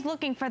always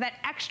looking for that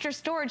extra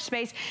storage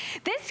space,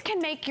 this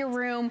can make your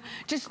room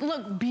just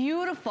look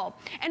beautiful.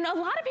 And a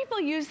lot of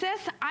people use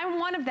this, I'm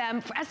one of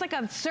them, as like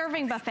a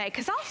serving buffet,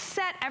 because I'll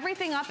set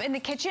everything up in the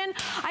kitchen.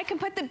 I can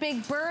put the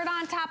big bird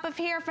on top of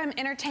here if I'm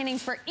entertaining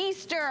for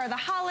Easter or the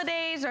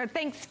holidays or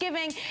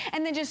Thanksgiving,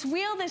 and then just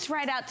wheel this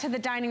right out to the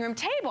dining room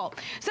table.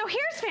 So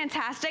here's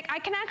fantastic. I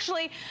can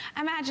actually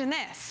imagine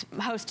this,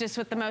 hostess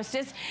with the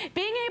mostest,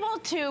 being able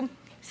to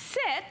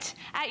sit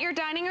at your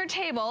dining room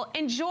table,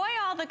 enjoy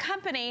all the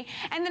company,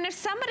 and then if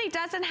somebody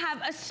doesn't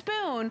have a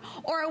spoon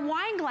or a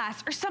wine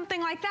glass or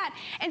something like that,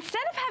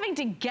 instead of having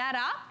to get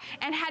up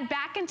and head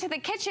back into the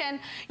kitchen,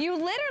 you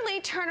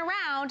literally turn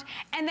around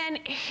and then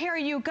here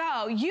you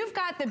go. You've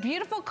got the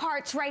beautiful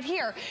carts right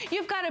here.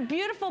 You've got a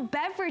beautiful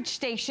beverage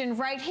station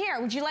right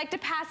here. Would you like to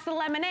pass the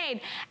lemonade?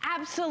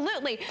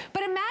 Absolutely.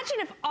 But imagine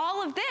if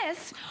all of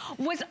this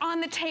was on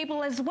the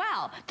table as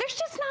well. There's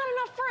just not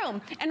enough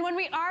room. And when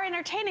we are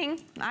entertaining,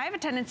 I have a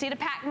tendency to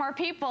pack more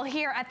people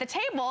here at the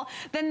table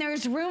than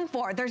there's room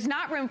for. There's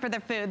not room for the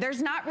food.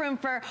 There's not room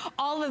for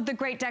all of the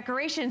great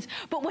decorations.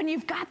 But when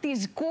you've got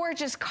these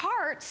gorgeous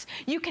carts,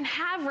 you can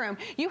have room.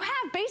 You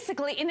have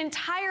basically an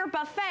entire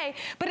buffet,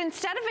 but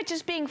instead of it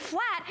just being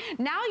flat,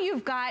 now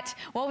you've got,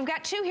 well, we've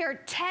got 2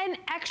 here, 10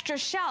 extra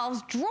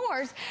shelves,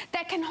 drawers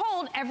that can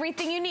hold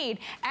everything you need.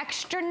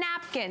 Extra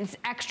napkins,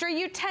 extra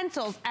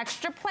utensils,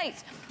 extra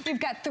plates.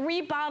 We've got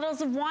 3 bottles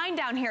of wine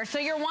down here, so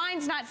your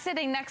wine's not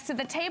sitting next to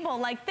the table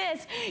like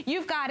this.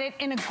 You've got it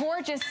in a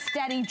gorgeous,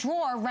 steady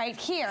drawer right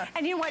here.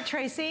 And you know what,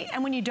 Tracy?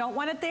 And when you don't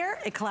want it there,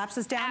 it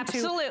collapses down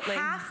to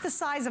half the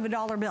size of a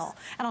dollar bill.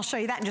 And I'll show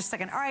you that in just a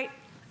second. All right.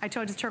 I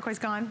told you turquoise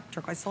gone,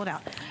 turquoise sold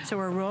out. So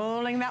we're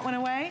rolling that one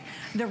away.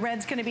 The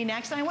red's gonna be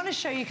next. And I wanna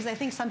show you, because I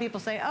think some people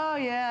say, oh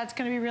yeah, it's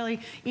gonna be really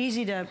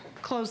easy to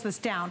close this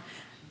down.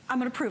 I'm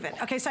gonna prove it.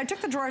 Okay, so I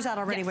took the drawers out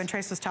already when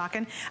Trace was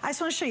talking. I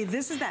just wanna show you,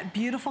 this is that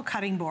beautiful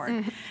cutting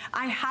board.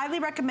 I highly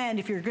recommend,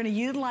 if you're gonna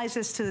utilize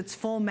this to its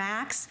full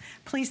max,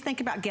 please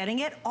think about getting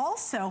it.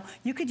 Also,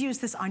 you could use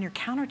this on your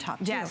countertop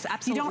too. Yes,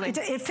 absolutely.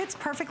 It fits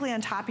perfectly on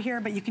top of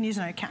here, but you can use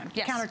it on your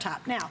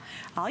countertop. Now,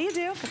 all you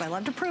do, because I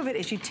love to prove it,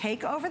 is you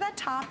take over that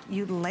top,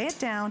 you lay it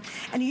down,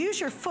 and you use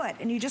your foot,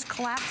 and you just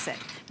collapse it.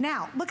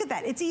 Now, look at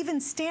that, it's even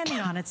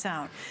standing on its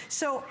own.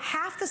 So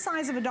half the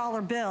size of a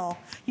dollar bill,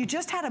 you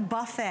just had a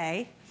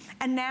buffet,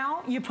 and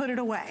now you put it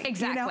away.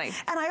 Exactly. You know?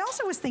 And I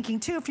also was thinking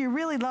too, if you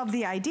really love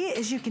the idea,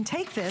 is you can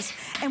take this,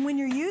 and when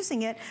you're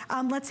using it,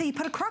 let's say you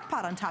put a crock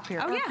pot on top here,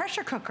 or a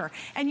pressure cooker,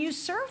 and you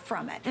serve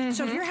from it.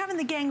 So if you're having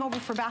the gang over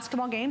for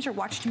basketball games, or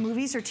watched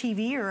movies, or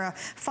TV, or a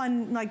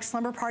fun like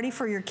slumber party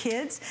for your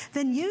kids,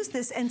 then use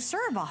this and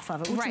serve off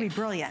of it, which would be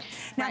brilliant.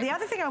 Now the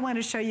other thing I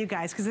wanted to show you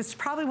guys, because it's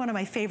probably one of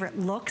my favorite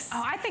looks.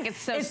 Oh, I think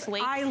it's so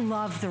sleek. I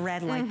love the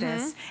red like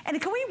this.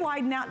 And can we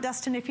widen out,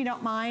 Dustin, if you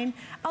don't mind?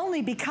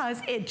 Only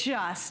because it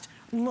just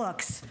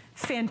looks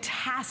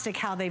fantastic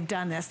how they've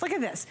done this. Look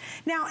at this.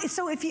 Now,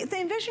 so if you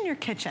envision your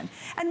kitchen,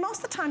 and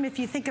most of the time if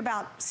you think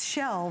about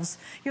shelves,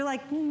 you're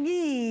like,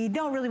 you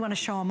don't really want to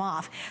show them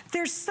off.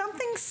 There's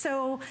something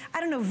so,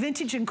 I don't know,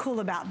 vintage and cool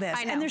about this.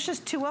 I know. And there's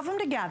just 2 of them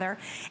together,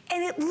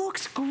 and it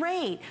looks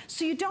great.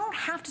 So you don't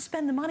have to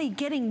spend the money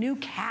getting new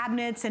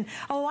cabinets and,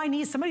 oh, I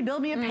need somebody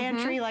build me a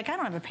pantry. Like, I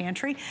don't have a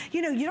pantry.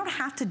 You know, you don't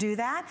have to do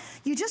that.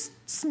 You just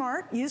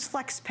smart, use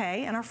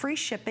FlexPay and our free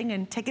shipping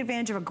and take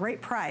advantage of a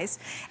great price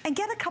and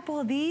get a couple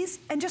of these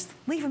and just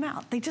leave them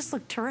out. They just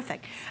look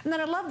terrific. And then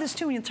I love this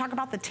too, when you talk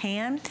about the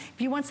tan. If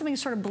you want something that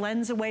sort of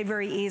blends away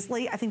very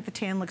easily, I think the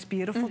tan looks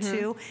beautiful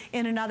too.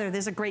 In another,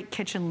 there's a great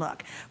kitchen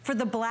look. For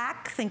the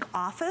black, think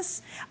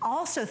office.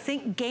 Also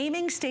think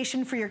gaming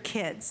station for your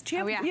kids. Do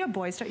you have, you have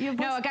boys, don't you? Have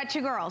boys? No, I got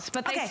 2 girls,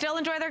 but they still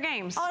enjoy their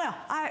games. Oh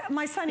no,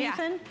 my son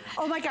Ethan,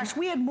 oh my gosh,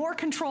 we had more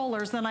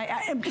controllers than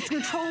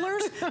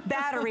controllers,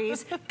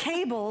 batteries,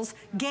 cables,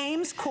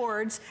 games,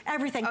 cords,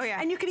 everything. Oh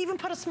yeah. And you could even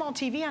put a small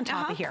TV on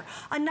top of here.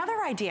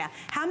 Another idea,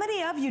 how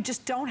many of you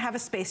just don't have a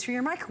space for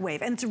your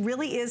microwave? And it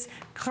really is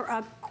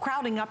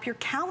crowding up your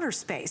counter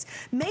space.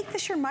 Make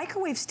this your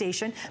microwave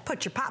station,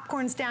 put your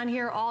popcorns down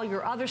here, all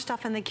your other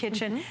stuff in the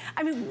kitchen.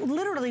 I mean,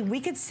 literally, we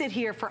could sit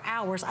here for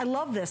hours. I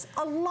love this.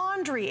 A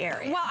laundry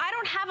area. Well, I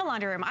don't have a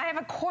laundry room. I have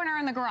a corner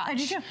in the garage. I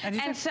do too.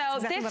 And so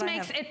this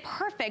makes it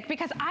perfect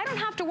because I don't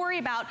have to worry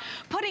about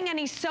putting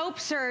any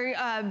soaps or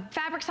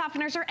fabric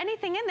softeners or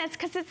anything in this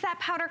because it's that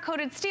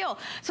powder-coated steel.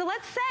 So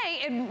let's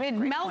say it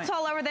melts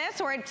all over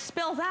this or it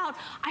spills out.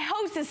 I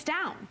hose this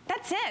down.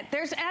 That's it.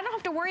 I don't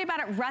have to worry about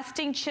it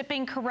rusting,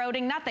 chipping,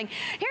 corroding, nothing.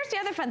 Here's the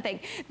other fun thing.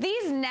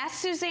 These nest,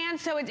 Suzanne,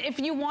 so if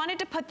you wanted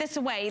to put this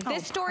away,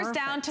 this door's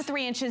down to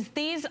 3 inches,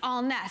 these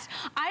all nest.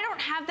 I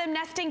don't have them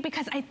nesting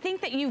because I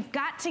think that you've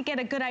got to get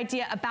a good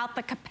idea about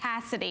the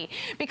capacity,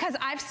 because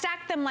I've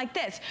stacked them like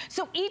this.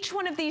 So each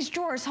one of these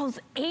drawers holds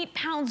 8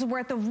 pounds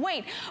worth of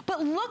weight,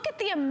 but look at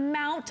the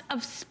amount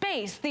of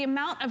space, the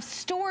amount of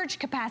storage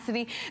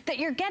capacity that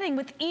you're getting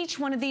with each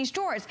one of these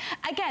drawers.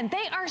 Again,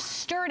 they are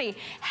sturdy,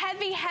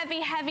 heavy, heavy,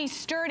 heavy,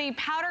 sturdy,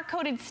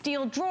 powder-coated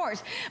steel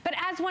drawers. But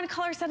as one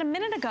caller said a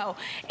minute ago,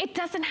 it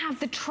doesn't have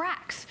the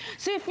tracks.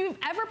 So if you've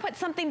ever put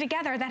something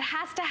together that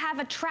has to have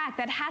a track,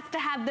 that has to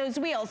have those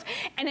wheels,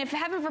 and if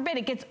heaven forbid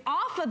it gets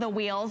off of the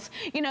wheels,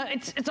 you know,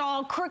 it's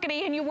all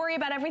crookedy and you worry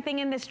about everything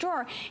in this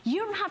drawer, you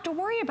don't have to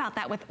worry about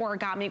that with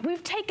origami.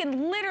 We've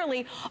taken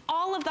literally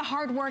all of the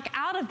hard work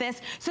out of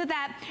this so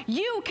that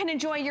you can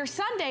enjoy your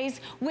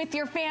Sundays with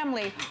your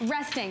family,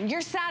 resting.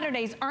 Your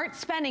Saturdays aren't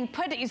spent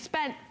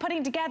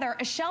putting together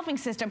a shelving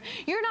system.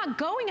 You're not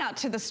going out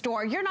to the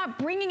store. You're not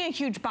bringing a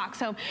huge box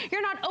home.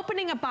 You're not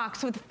opening a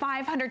box with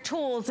 500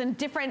 tools and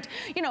different,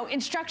 you know,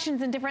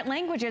 instructions in different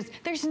languages.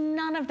 There's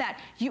none of that.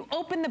 You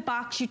open the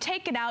box, you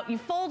take it out, you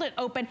fold it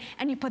open,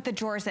 and you put the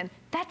drawers in.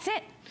 That's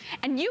it.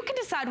 And you can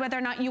decide whether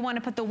or not you want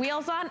to put the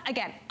wheels on.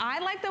 Again, I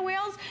like the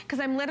wheels because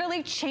I'm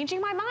literally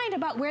changing my mind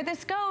about where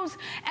this goes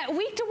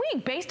week to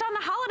week, based on the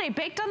holiday,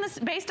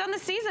 based on the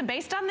season,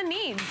 based on the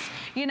needs.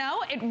 You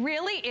know, it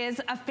really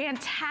is a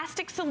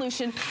fantastic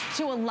solution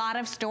to a lot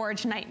of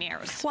storage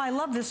nightmares. Well, I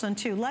love this one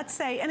too. Let's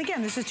say, and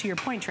again, this is to your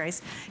point,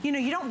 Trace, you know,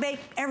 you don't bake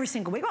every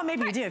single week. Well,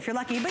 maybe you do if you're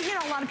lucky, but you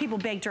know, a lot of people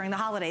bake during the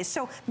holidays,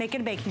 so make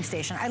it a baking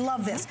station. I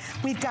love this.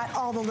 We've got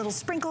all the little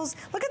sprinkles.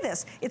 Look at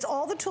this. It's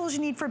all the tools you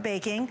need for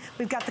baking.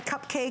 We've got the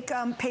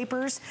cupcake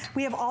papers.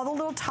 We have all the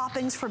little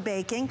toppings for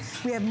baking.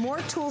 We have more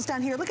tools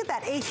down here. Look at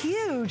that, a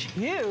huge,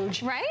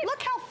 right?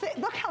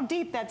 Look how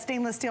deep that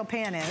stainless steel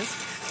pan is.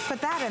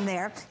 Put that in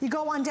there. You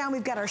go on down,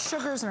 we've got our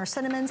sugars and our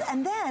cinnamons,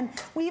 and then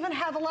we even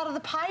have a lot of the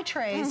pie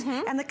trays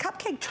and the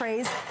cupcake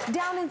trays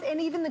down in, and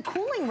even the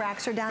cooling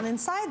racks are down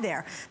inside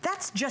there.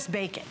 That's just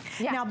baking.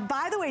 Yeah. Now,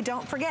 by the way,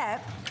 don't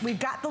forget, we've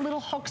got the little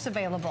hooks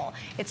available.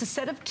 It's a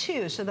set of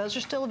 2, so those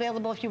are still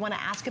available if you want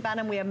to ask about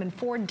them. We have them in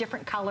 4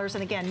 different colors,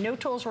 and again, no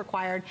tools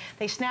required.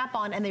 They snap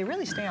on, and they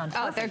really stay on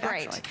perfect, they're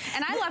great. Actually.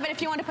 And I love it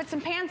if you want to put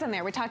some pans in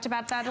there. We talked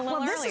about that a little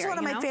earlier. Well, this is one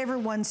of my favorite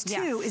ones,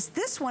 too, is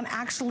this one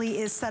actually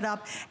is set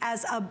up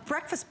as a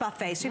breakfast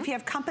buffet. So if you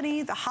have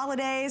company, the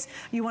holidays,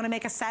 you want to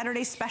make a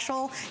Saturday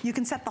special, you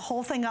can set the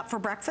whole thing up for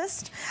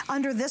breakfast.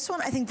 Under this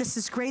one, I think this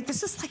is great.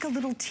 This is like a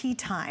little tea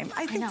time.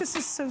 I think this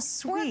is so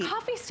sweet. Or a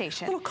coffee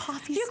station. Little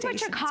coffee station. You can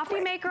put your coffee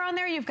maker on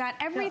there. You've got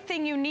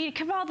everything you need.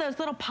 Come all those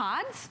little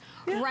pods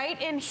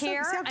right in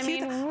here. I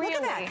mean, really. Look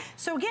at that.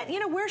 So again, you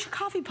know, where's your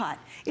coffee pot?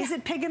 Is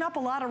it picking up a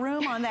lot of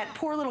room on that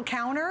poor little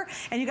counter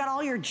and you got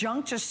all your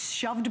junk just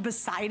shoved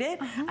beside it?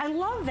 I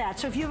love that.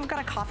 So if you've got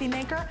a coffee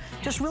maker,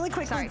 just really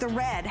quickly, the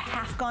red,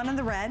 half gone in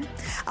the red.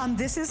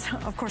 This is,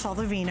 of course, all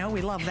the vino.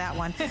 We love that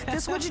one.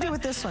 What'd you do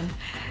with this one?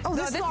 Oh,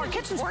 this is our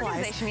kitchen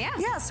supplies.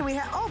 Yeah, so we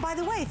have, oh, by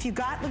the way, if you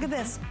got, look at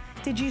this.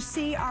 Did you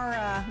see our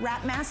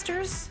Wrap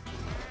Masters?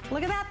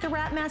 Look at that, the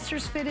Wrap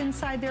Masters fit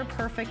inside there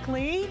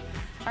perfectly.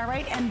 All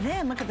right, and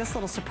then look at this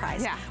little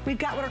surprise. We've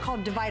got what are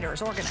called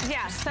dividers, organizers.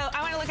 Yeah, so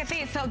I want to look at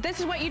these. So this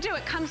is what you do.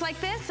 It comes like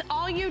this.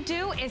 All you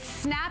do is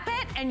snap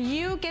it, and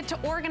you get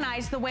to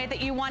organize the way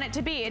that you want it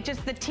to be. It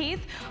just, the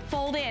teeth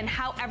fold in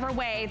however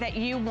way that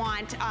you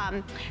want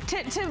to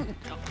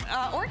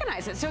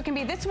organize it. So it can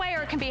be this way,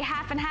 or it can be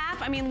half and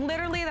half. I mean,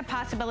 literally the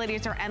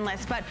possibilities are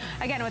endless. But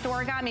again, with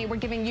origami, we're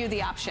giving you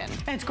the option.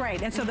 And it's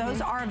great. And so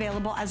those are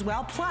available as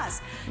well. Plus,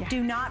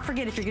 do not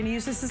forget, if you're going to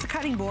use this as a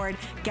cutting board,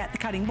 get the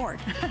cutting board.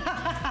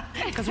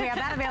 Because we have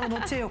that available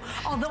too.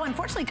 Although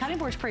unfortunately cutting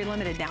board's pretty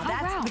limited now.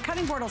 The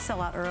cutting board will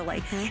sell out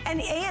early.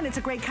 And it's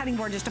a great cutting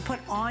board just to put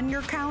on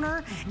your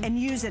counter and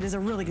use it as a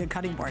really good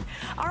cutting board.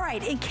 All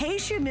right, in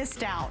case you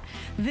missed out,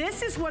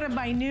 this is one of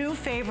my new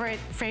favorite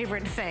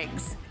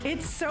things.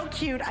 It's so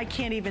cute, I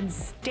can't even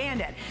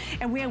stand it.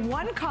 And we have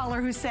one caller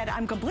who said,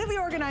 I'm completely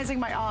organizing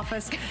my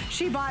office.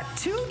 She bought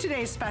 2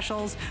 today's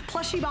specials,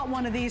 plus she bought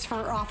one of these for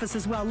her office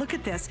as well. Look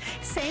at this,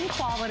 same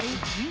quality,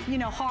 you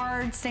know,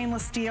 hard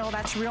stainless steel,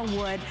 that's real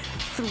wood,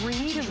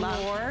 3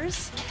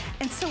 drawers.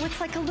 And so it's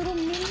like a little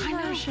mini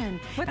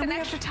version. With an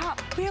extra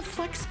top. We have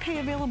Flex Pay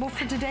available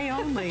for today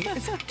only. I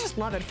just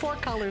love it. 4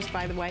 colors,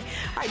 by the way.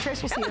 All right,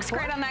 Trace, we'll see you. It looks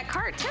great on that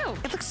cart, too.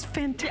 It looks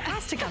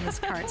fantastic on this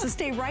cart. So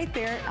stay right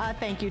there.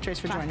 Thank you, Trace,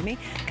 for joining me.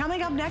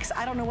 Coming up next,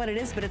 I don't know what it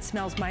is, but it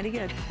smells mighty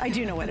good. I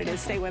do know what it is.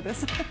 Stay with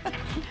us.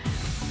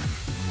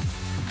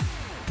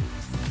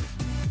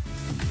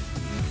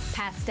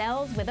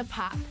 Pastels with a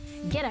pop.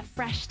 Get a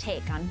fresh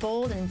take on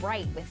bold and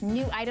bright with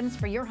new items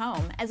for your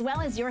home, as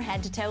well as your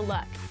head-to-toe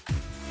look.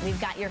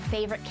 We've got your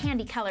favorite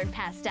candy-colored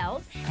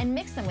pastels and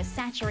mix them with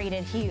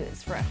saturated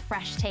hues for a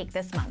fresh take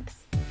this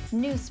month.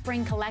 New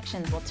spring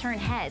collections will turn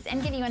heads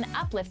and give you an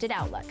uplifted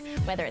outlook,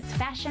 whether it's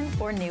fashion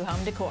or new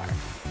home decor.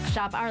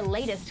 Shop our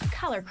latest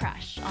color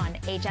crush on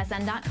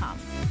hsn.com.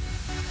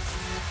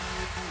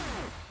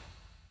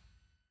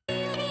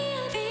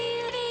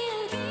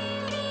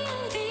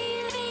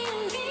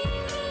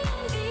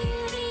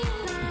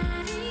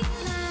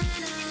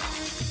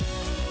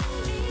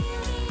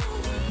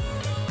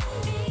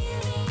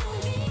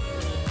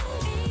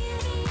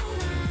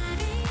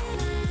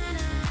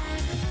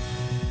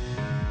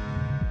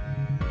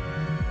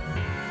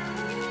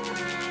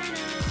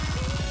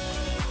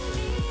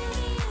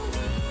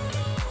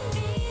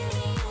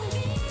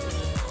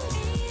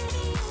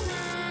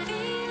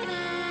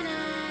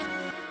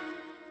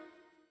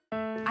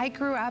 I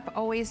grew up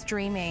always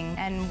dreaming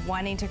and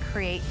wanting to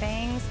create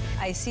things.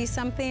 I see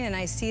something and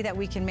I see that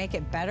we can make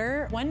it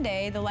better. One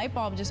day, the light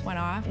bulb just went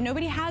off.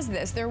 Nobody has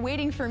this. They're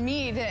waiting for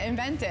me to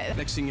invent it.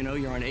 Next thing you know,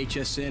 you're on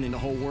HSN and the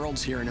whole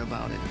world's hearing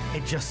about it.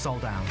 It just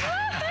sold out.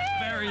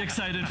 Very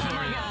excited for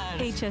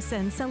you.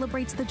 HSN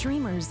celebrates the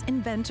dreamers,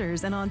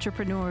 inventors, and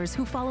entrepreneurs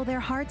who follow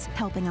their hearts,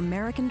 helping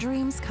American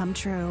dreams come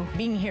true.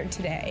 Being here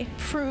today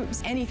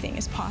proves anything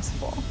is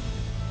possible.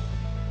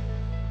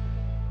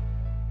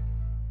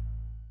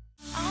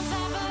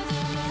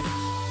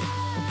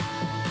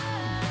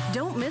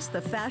 Don't miss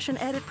the fashion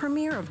edit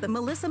premiere of the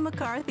Melissa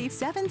McCarthy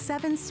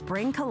 7/7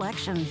 Spring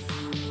Collection.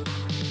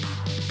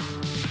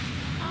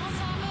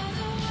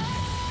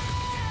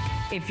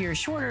 If you're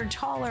shorter,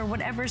 taller,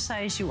 whatever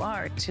size you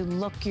are, to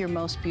look your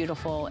most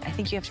beautiful, I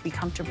think you have to be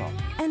comfortable.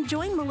 And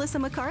join Melissa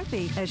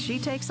McCarthy as she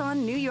takes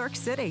on New York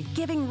City,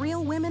 giving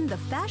real women the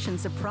fashion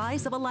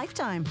surprise of a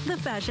lifetime. The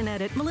Fashion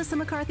Edit, Melissa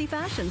McCarthy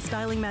Fashion,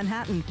 Styling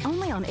Manhattan,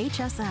 only on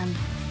HSN.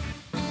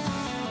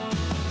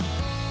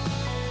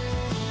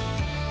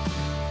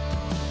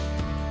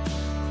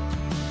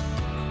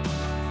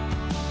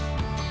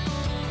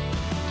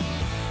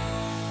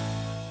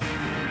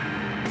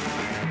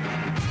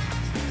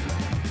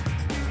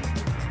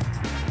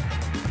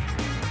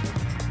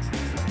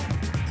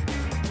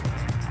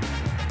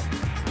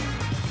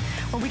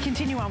 Well, we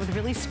continue on with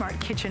really smart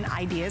kitchen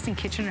ideas and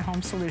kitchen and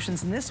home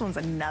solutions, and this one's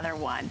another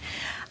one.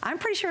 I'm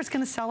pretty sure it's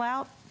gonna sell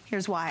out.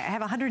 Here's why. I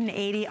have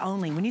 180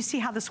 only. When you see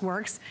how this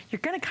works,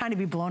 you're gonna kind of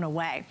be blown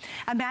away.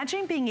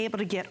 Imagine being able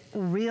to get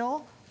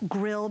real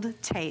grilled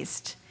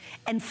taste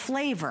and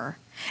flavor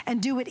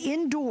and do it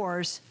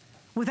indoors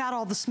without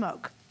all the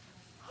smoke.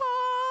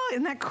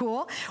 Isn't that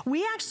cool?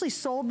 We actually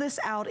sold this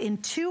out in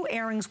 2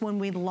 airings when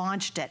we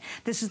launched it.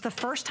 This is the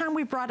first time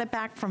we brought it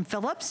back from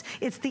Philips.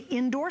 It's the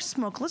indoor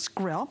smokeless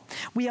grill.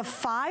 We have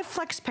 5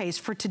 flex pays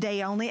for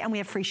today only, and we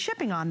have free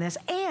shipping on this,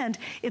 and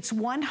it's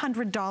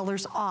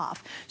 $100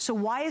 off. So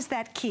why is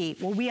that key?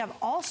 Well, we have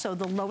also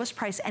the lowest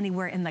price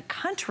anywhere in the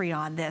country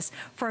on this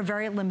for a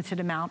very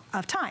limited amount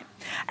of time.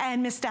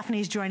 And Miss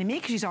Stephanie's joining me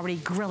because she's already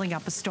grilling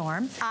up a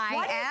storm.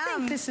 Why do you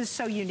think this is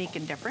so unique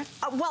and different?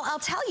 Well, I'll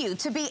tell you,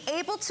 to be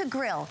able to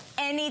grill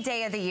any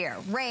day of the year,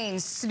 rain,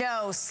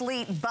 snow,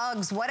 sleet,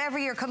 bugs, whatever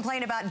your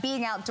complaint about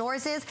being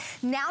outdoors is,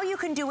 now you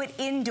can do it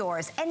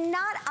indoors and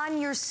not on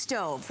your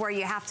stove where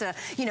you have to,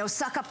 you know,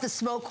 suck up the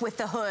smoke with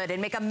the hood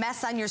and make a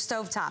mess on your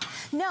stovetop.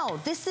 No,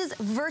 this is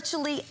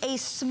virtually a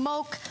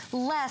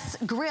smokeless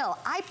grill.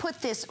 I put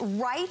this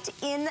right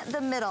in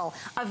the middle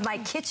of my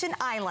kitchen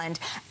island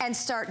and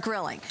start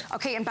grilling.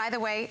 Okay, and by the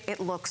way, it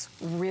looks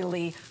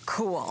really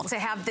cool to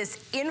have this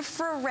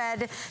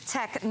infrared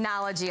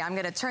technology. I'm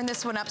gonna turn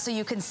this one up so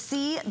you can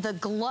see the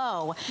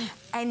glow,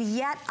 and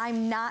yet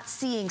I'm not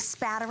seeing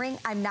spattering,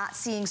 I'm not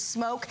seeing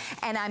smoke,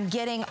 and I'm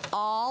getting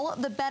all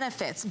the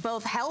benefits,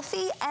 both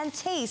healthy and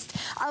taste,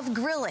 of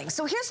grilling.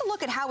 So here's a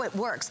look at how it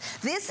works.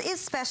 This is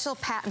special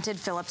patented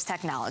Philips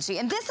technology,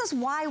 and this is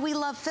why we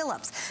love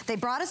Philips. They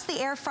brought us the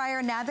air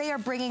fryer, now they are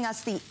bringing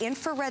us the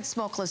infrared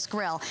smokeless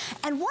grill.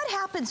 And what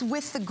happens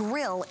with the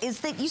grill is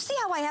that you see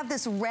how I have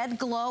this red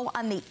glow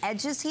on the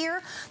edges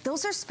here?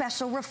 Those are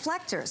special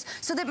reflectors,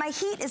 so that my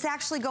heat is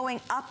actually going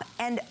up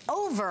and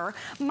over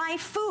my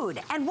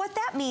food. And what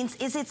that means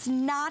is it's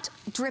not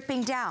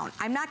dripping down.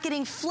 I'm not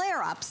getting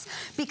flare-ups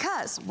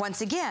because,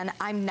 once again,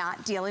 I'm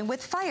not dealing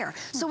with fire.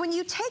 So when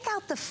you take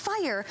out the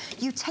fire,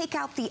 you take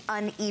out the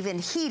uneven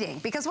heating.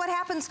 Because what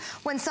happens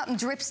when something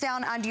drips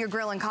down onto your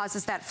grill and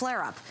causes that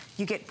flare-up?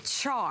 You get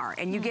char,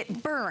 and you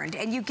get burned,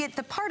 and you get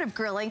the part of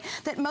grilling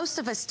that most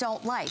of us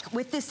don't like.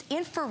 With this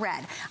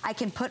infrared, I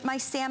can put my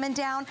salmon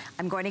down,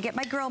 I'm going to get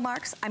my grill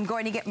marks, I'm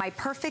going to get my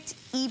perfect,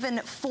 even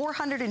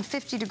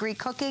 450-degree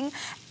cooking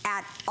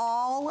at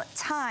all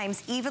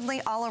times,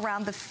 evenly all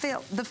around the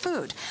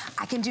food.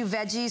 I can do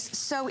veggies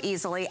so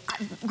easily.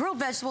 Grilled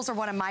vegetables are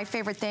one of my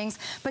favorite things,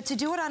 but to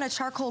do it on a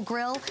charcoal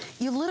grill,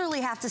 you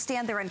literally have to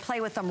stand there and play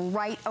with them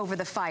right over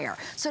the fire.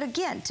 So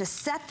again, to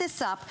set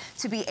this up,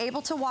 to be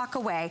able to walk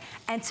away,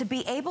 and to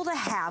be able to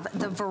have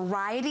the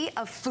variety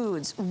of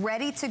foods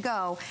ready to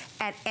go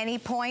at any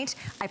point,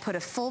 I put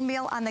a full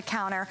meal on the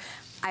counter,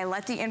 I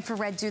let the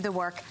infrared do the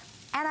work,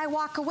 and I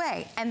walk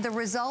away. And the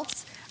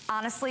results,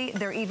 honestly,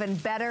 they're even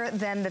better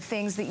than the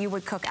things that you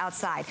would cook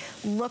outside.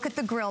 Look at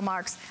the grill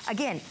marks.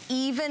 Again,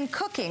 even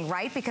cooking,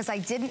 right? Because I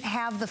didn't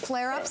have the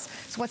flare-ups.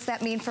 So what's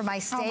that mean for my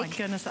steak? Oh my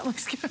goodness, that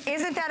looks good.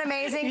 Isn't that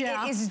amazing?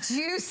 Yeah. It is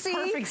juicy.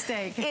 Perfect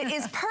steak. It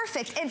is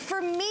perfect. And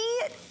for me,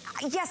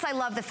 yes, I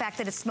love the fact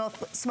that it's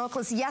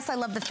smokeless. Yes, I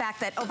love the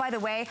fact that, oh, by the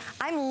way,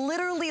 I'm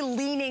literally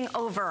leaning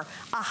over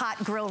a hot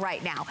grill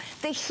right now.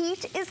 The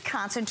heat is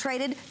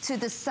concentrated to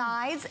the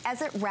sides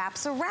as it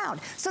wraps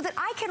around so that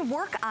I can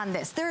work on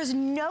this. There is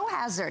no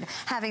hazard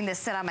having this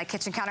sit on my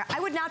kitchen counter. I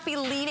would not be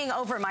leaning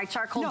over my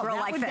charcoal grill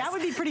like this. That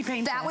would be pretty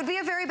painful. That would be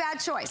a very bad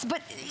choice.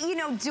 But, you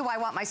know, do I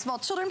want my small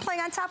children playing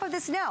on top of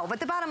this? No. But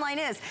the bottom line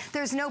is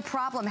there's no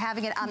problem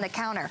having it on the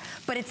counter.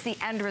 But it's the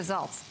end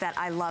results that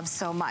I love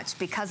so much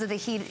because of the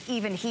heat.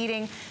 even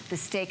heating. The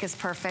steak is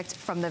perfect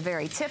from the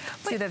very tip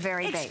to the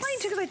very base. Explain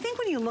too, because I think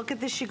when you look at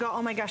this, you go,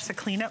 oh my gosh, the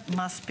cleanup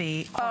must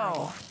be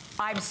horrible. Oh.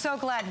 I'm so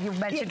glad you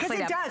mentioned cleanup. Because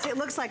it does. It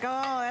looks like,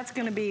 oh, that's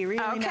going to be really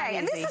not easy.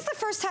 And this is the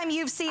first time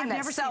you've seen this.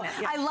 Never seen it.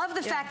 Yeah. I love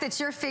the fact that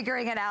you're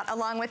figuring it out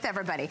along with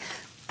everybody.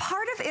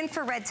 Part of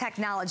infrared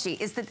technology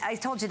is that I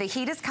told you the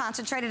heat is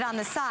concentrated on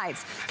the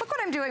sides. Look what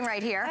I'm doing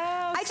right here.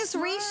 Oh, I just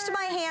reached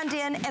my hand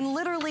in and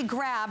literally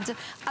grabbed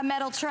a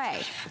metal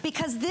tray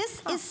because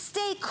this is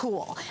stay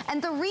cool. And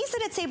the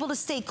reason it's able to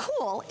stay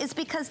cool is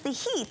because the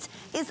heat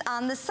is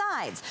on the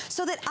sides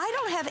so that I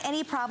don't have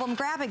any problem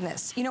grabbing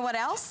this. You know what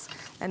else?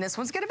 And this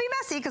one's gonna be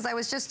messy because I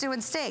was just doing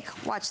steak.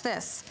 Watch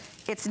this.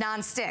 It's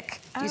non-stick.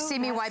 Do you see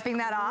me wiping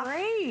that off?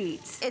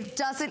 Great. It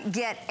doesn't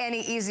get any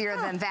easier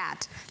than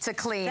that to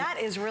clean. That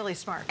is really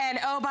smart. And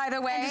oh, by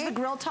the way. And does the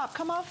grill top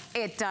come off?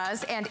 It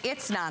does, and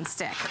it's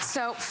non-stick.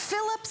 So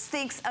Philips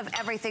thinks of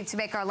everything to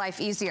make our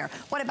life easier.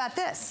 What about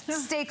this?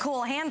 Stay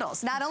cool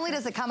handles. Not only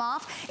does it come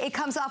off, it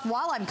comes off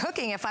while I'm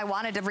cooking if I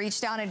wanted to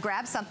reach down and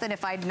grab something,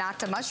 if I'd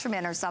knocked a mushroom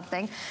in or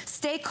something.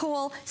 Stay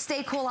cool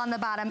on the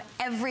bottom.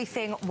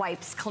 Everything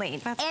wipes clean.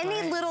 That's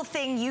Any little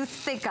thing you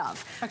think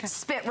of,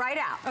 spit right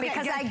out.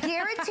 Because I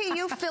guarantee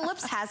you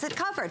Philips has it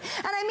covered.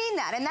 And I mean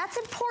that, and that's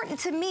important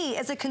to me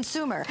as a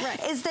consumer,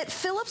 is that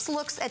Philips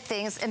looks at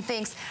things and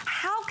thinks,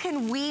 how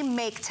can we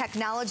make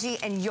technology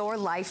and your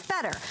life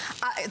better?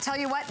 I tell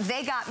you what,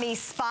 they got me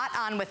spot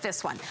on with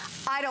this one.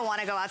 I don't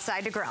want to go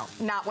outside to grill.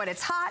 Not when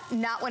it's hot,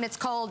 not when it's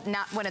cold,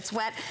 not when it's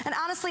wet. And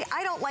honestly,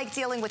 I don't like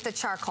dealing with the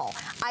charcoal.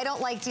 I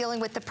don't like dealing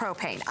with the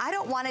propane. I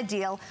don't want to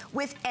deal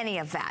with any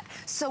of that.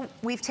 So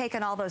we've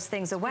taken all those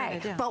things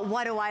away. But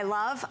what do I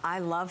love? I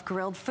love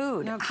grilled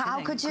food.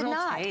 How could you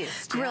not?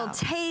 Grilled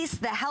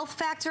taste, the health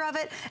factor of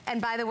it.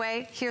 And by the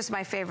way, here's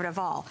my favorite of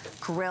all,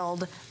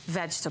 grilled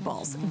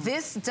vegetables.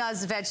 This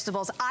does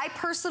vegetables. I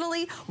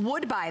personally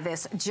would buy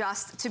this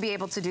just to be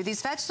able to do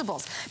these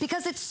vegetables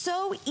because it's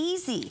so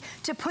easy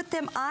to put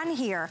them on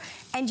here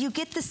and you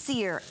get the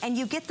sear and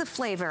you get the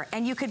flavor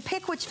and you can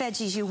pick which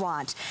veggies you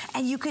want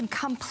and you can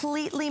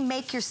completely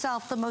make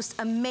yourself the most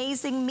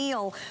amazing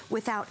meal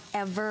without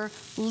ever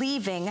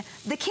leaving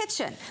the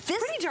kitchen.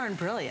 This pretty darn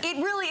brilliant. It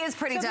really is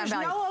pretty darn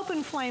brilliant. No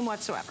open flame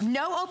whatsoever.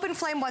 No open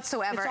flame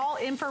whatsoever. It's all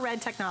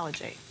infrared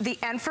technology. The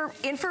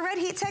infrared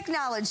heat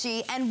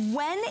technology, and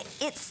when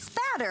it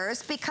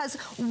spatters, because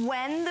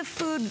when the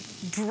food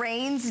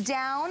drains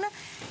down,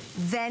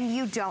 then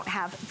you don't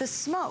have the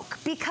smoke.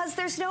 Because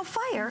there's no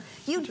fire,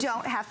 you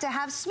don't have to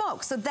have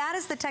smoke. So that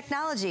is the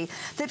technology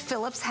that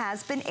Philips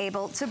has been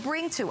able to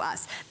bring to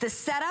us. The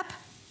setup,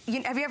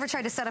 have you ever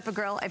tried to set up a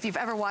grill? If you've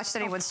ever watched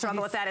anyone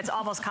struggle with that, it's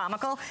almost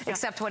comical,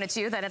 except when it's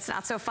you, then it's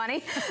not so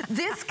funny.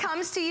 This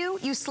comes to you,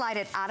 you slide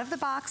it out of the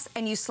box,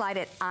 and you slide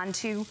it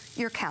onto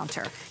your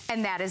counter,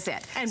 and that is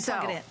it. And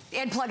plug it in.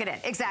 And plug it in,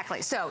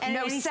 exactly. So and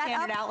no any setup.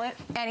 Standard outlet?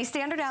 Any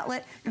standard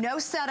outlet, no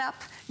setup,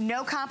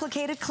 no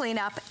complicated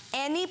cleanup.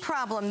 Any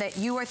problem that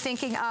you are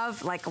thinking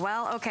of, like,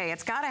 well, okay,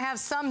 it's gotta have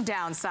some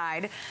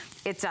downside,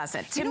 it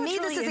doesn't. To me,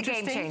 this is a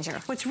game changer.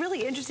 What's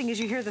really interesting is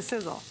you hear the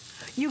sizzle.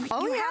 You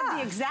have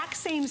the exact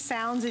same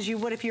sounds as you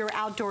would if you were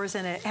outdoors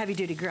in a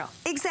heavy-duty grill.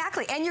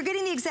 Exactly, and you're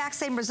getting the exact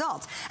same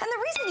results. And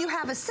the reason you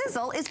have a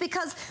sizzle is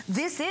because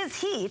this is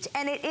heat,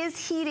 and it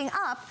is heating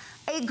up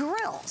a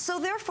grill. So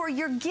therefore,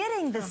 you're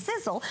getting the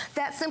sizzle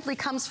that simply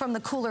comes from the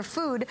cooler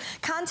food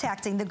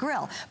contacting the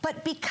grill.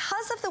 But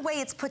because of the way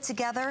it's put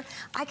together,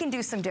 I can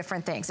do some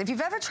different things. If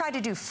you've ever tried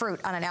to do fruit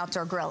on an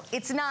outdoor grill,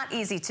 it's not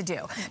easy to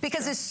do.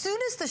 Because as soon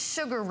as the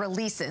sugar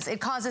releases,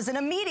 it causes an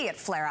immediate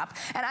flare-up.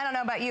 And I don't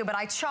know about you, but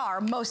I char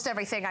most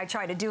everything I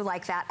try to do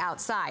like that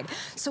outside.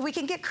 So we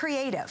can get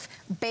creative.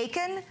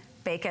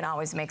 Bacon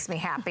always makes me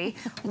happy.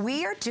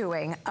 We are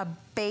doing a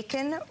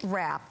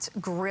bacon-wrapped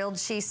grilled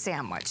cheese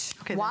sandwich.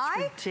 Okay, why?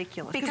 That's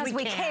ridiculous. Because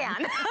we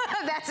can.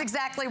 That's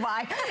exactly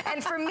why.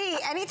 And for me,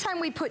 anytime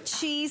we put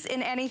cheese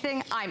in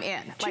anything, I'm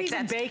in. Cheese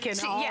and bacon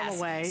all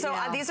the way. So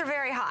these are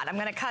very hot. I'm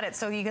gonna cut it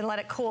so you can let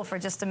it cool for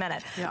just a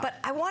minute. But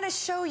I wanna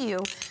show you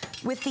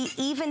with the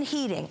even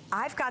heating.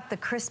 I've got the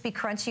crispy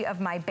crunchy of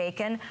my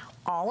bacon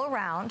all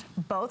around,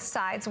 both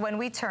sides when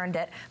we turned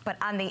it, but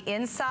on the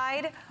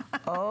inside,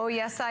 oh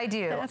yes I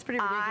do. That's pretty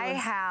ridiculous. I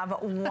have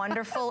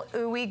wonderful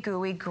ooey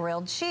gooey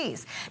grilled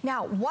cheese.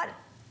 Now what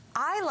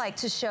I like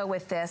to show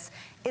with this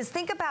is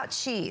think about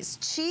cheese.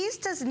 Cheese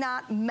does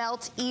not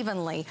melt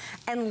evenly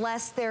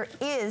unless there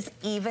is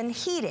even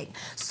heating.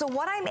 So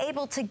what I'm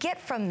able to get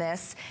from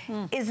this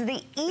is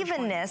the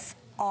evenness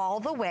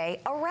all the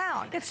way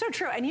around. It's so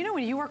true. And you know,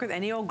 when you work with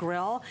any old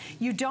grill,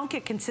 you don't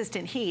get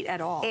consistent heat at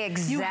all.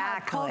 Exactly. You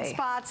have cold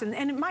spots,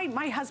 and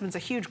my husband's a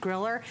huge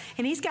griller,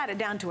 and he's got it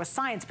down to a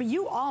science, but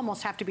you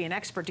almost have to be an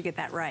expert to get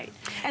that right.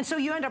 And so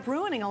you end up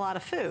ruining a lot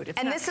of food. It's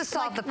and this has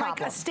solved the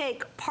problem. Like a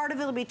steak, part of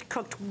it will be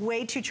cooked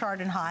way too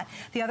charred and hot.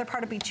 The other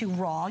part will be too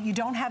raw. You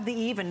don't have the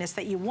evenness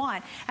that you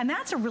want. And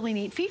that's a really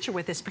neat feature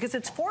with this because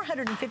it's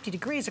 450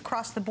 degrees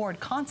across the board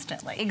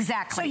constantly.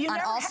 Exactly, so you on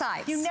all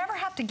sides. You never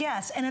have to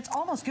guess, and it's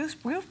almost goose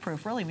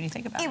goof-proof, really, when you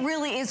think about it. It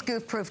really is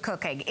goof-proof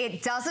cooking.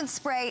 It doesn't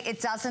spray,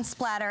 it doesn't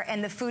splatter,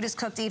 and the food is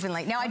cooked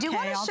evenly. Now, I do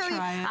want to show you.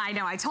 I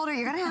know, I told her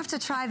you're going to have to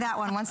try that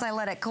one once I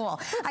let it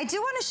cool. I do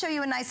want to show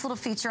you a nice little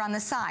feature on the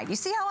side. You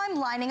see how I'm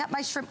lining up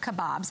my shrimp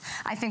kebabs?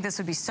 I think this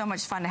would be so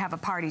much fun to have a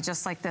party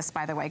just like this,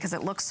 by the way, because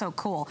it looks so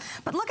cool.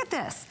 But look at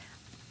this.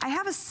 I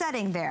have a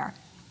setting there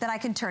that I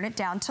can turn it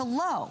down to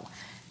low.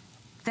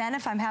 Then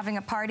if I'm having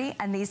a party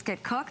and these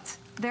get cooked,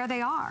 there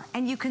they are,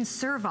 and you can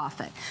serve off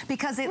it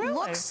because it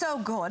looks so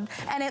good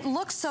and it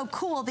looks so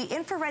cool. The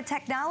infrared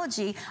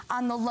technology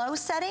on the low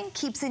setting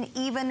keeps an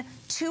even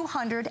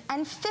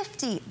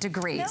 250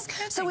 degrees. No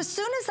kidding. So as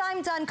soon as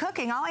I'm done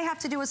cooking, all I have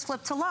to do is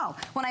flip to low.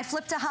 When I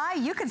flip to high,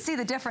 you can see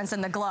the difference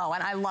in the glow,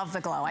 and I love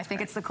the glow. I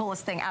think it's the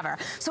coolest thing ever.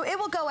 So it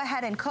will go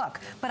ahead and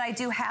cook, but I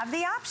do have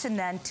the option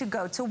then to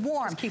go to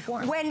warm. Just keep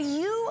warm. When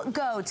you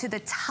go to the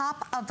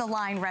top of the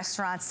line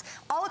restaurants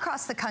all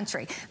across the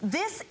country,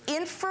 this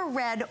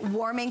infrared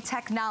warming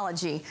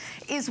technology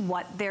is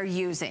what they're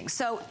using.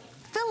 So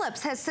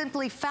Philips has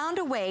simply found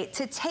a way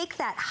to take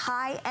that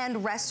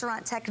high-end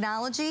restaurant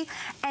technology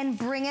and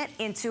bring it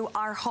into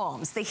our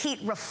homes. The heat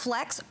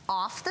reflects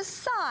off the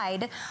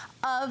side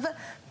of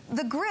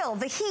the grill,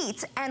 the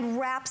heat, and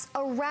wraps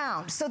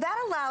around. So that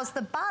allows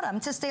the bottom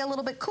to stay a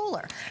little bit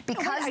cooler.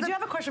 Because I do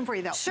have a question for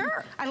you, though.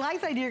 Sure. I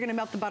like the idea you're going to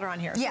melt the butter on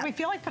here. Yeah. So if we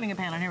feel like putting a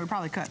pan on here, we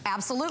probably could.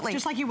 Absolutely.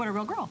 Just like you would a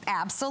real grill.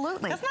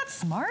 Absolutely. Isn't that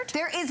smart?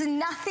 There is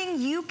nothing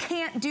you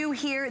can't do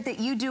here that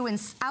you do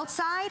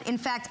outside. In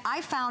fact, I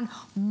found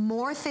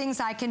more things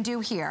I can do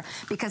here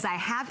because I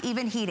have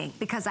even heating,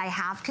 because I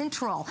have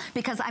control,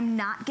 because I'm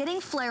not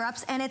getting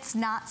flare-ups and it's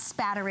not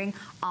spattering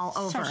all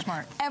over. So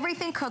smart.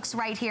 Everything cooks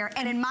right here.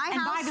 And in my house...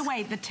 And by the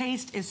way, the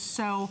taste is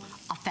so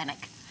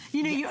authentic.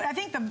 You know, I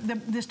think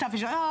the stuff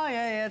is, oh,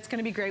 yeah, it's going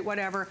to be great,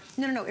 whatever.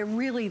 No,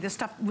 the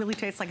stuff really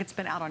tastes like it's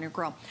been out on your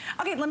grill.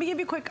 Okay, let me give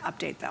you a quick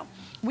update, though.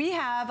 We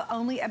have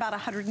only about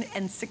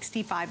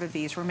 165 of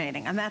these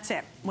remaining, and that's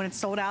it. When it's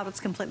sold out, it's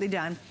completely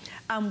done.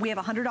 We have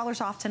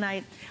 $100 off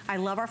tonight. I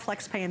love our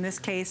flex pay in this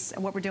case.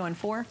 And what we're doing,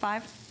 4,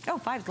 5? Oh,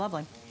 5's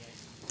lovely.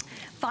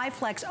 5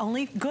 flex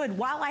only good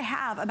while I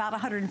have about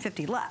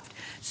 150 left.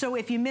 So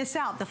if you miss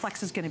out, the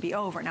flex is going to be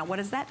over. Now, what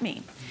does that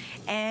mean?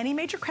 Any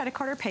major credit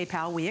card or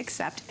PayPal we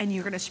accept, and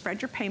you're going to spread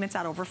your payments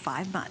out over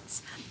 5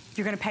 months.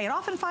 You're going to pay it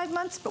off in 5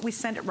 months, but we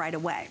send it right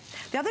away.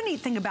 The other neat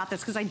thing about this,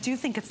 because I do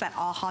think it's that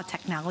aha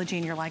technology,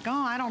 and you're like, oh,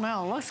 I don't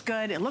know, it looks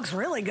good. It looks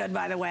really good,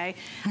 by the way.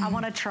 I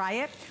want to try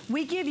it.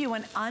 We give you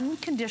an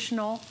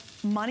unconditional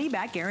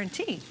money-back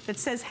guarantee that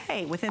says,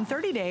 hey, within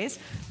 30 days,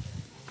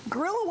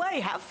 grill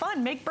away, have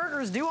fun, make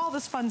burgers, do all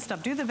this fun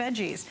stuff, do the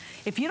veggies.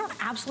 If you don't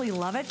absolutely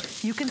love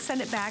it, you can send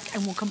it back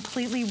and we'll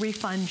completely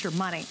refund your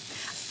money.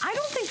 I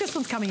don't think this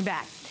one's coming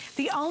back.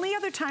 The only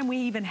other time we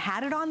even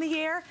had it on the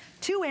air,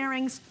 2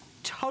 airings,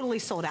 totally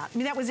sold out. I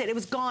mean, that was it. It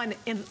was gone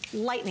in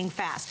lightning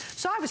fast.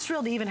 So I was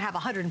thrilled to even have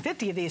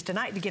 150 of these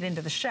tonight to get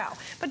into the show.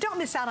 But don't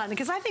miss out on it,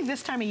 because I think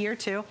this time of year,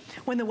 too,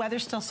 when the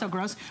weather's still so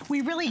gross, we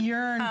really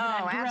yearn for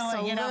that grilling.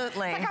 Absolutely. You know? It's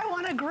like, I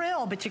want to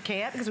grill, but you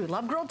can't, because we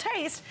love grilled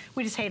taste.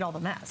 We just hate all the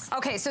mess.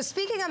 Okay, so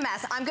speaking of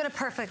mess, I'm going to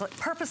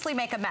purposely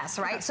make a mess,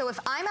 right? Okay. So if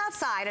I'm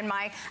outside in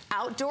my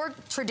outdoor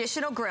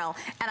traditional grill,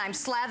 and I'm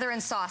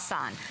slathering sauce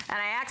on, and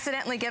I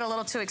accidentally get a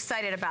little too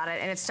excited about it,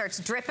 and it starts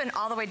dripping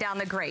all the way down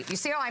the grate. You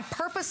see how I'm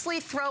purposely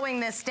throwing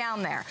this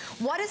down there?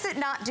 What is it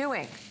not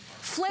doing?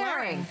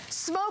 Flaring,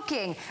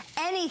 smoking,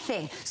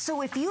 anything.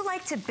 So if you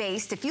like to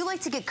baste, if you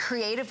like to get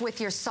creative with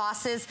your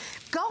sauces,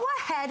 go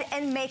ahead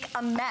and make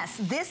a mess.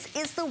 This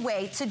is the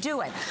way to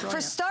do it.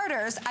 For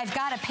starters, I've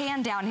got a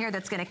pan down here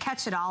that's gonna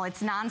catch it all.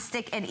 It's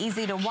nonstick and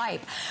easy to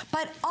wipe.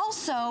 But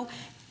also,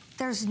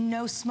 there's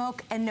no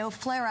smoke and no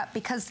flare up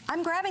because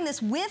I'm grabbing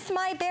this with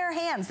my bare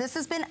hands. This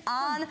has been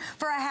on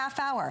for a half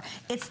hour.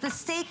 It's the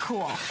Stay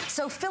Cool.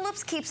 So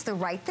Philips keeps the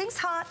right things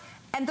hot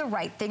and the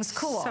right things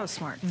cool. So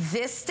smart.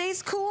 This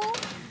stays cool,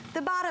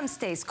 the bottom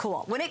stays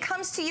cool. When it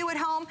comes to you at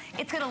home,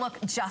 it's gonna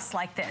look just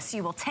like this.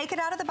 You will take it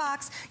out of the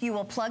box, you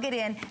will plug it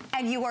in,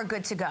 and you are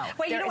good to go.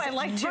 Wait, you know what I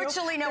like too?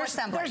 Virtually no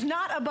assembly. There's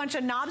not a bunch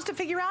of knobs to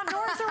figure out,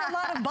 nor is there a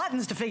lot of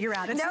buttons to figure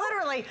out. It's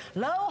literally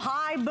low,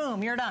 high,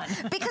 boom, you're done.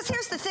 Because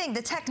here's the thing,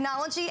 the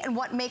technology and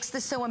what makes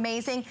this so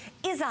amazing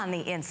is on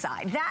the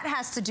inside. That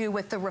has to do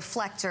with the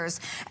reflectors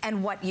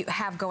and what you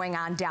have going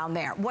on down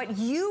there. What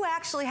you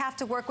actually have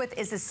to work with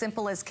is as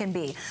simple as can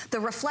be. The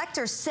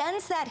reflector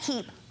sends that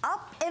heat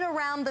up and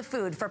around the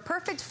food for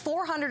perfect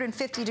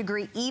 450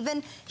 degree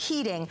even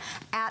heating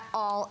at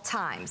all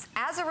times.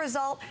 As a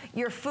result,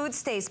 your food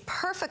stays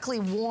perfectly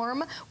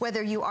warm,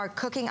 whether you are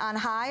cooking on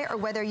high or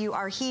whether you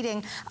are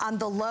heating on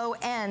the low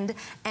end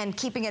and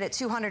keeping it at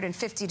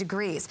 250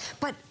 degrees.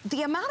 But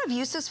the amount of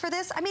uses for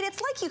this, I mean,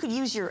 it's like you could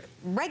use your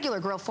regular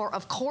grill for,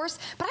 of course,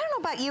 but I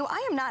don't know about you,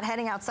 I am not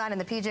heading outside in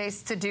the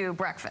PJs to do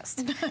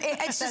breakfast.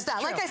 It's just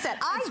not. Like I said,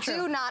 I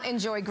do not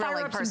enjoy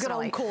grilling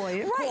personally. Good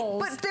old coal.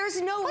 Right, but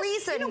there's no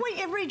reason know what?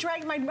 Everybody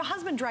drags. My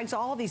husband drags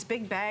all these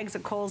big bags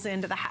of coals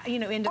into the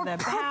into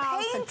the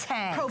house.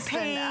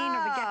 Propane.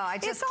 I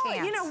just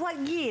can't. You know what?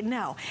 Yeah,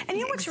 no. And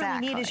you know what's really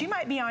neat is you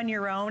might be on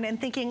your own and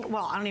thinking,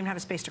 well, I don't even have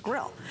a space to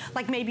grill.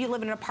 Like maybe you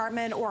live in an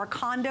apartment or a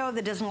condo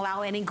that doesn't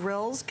allow any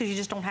grills because you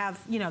just don't have,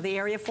 you know, the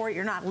area for it.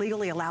 You're not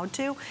legally allowed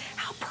to.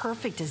 How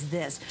perfect is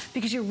this?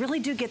 Because you really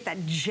do get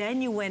that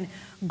genuine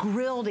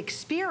grilled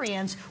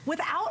experience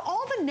without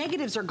all the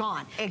negatives are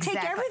gone.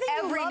 Exactly. Take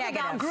everything you love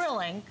about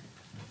grilling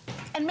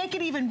and make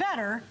it even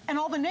better, and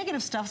all the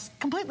negative stuff's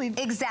completely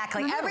removed.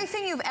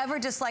 Everything you've ever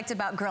disliked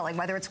about grilling,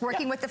 whether it's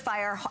working with the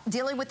fire,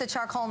 dealing with the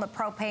charcoal and the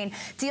propane,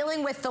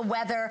 dealing with the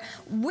weather,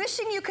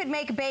 wishing you could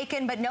make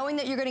bacon, but knowing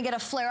that you're gonna get a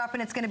flare up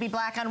and it's gonna be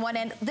black on one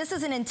end. This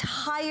is an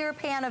entire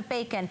pan of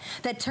bacon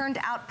that turned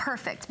out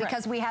perfect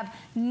because we have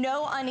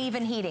no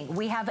uneven heating.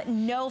 We have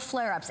no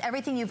flare-ups.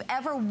 Everything you've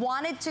ever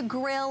wanted to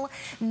grill,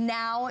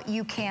 now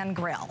you can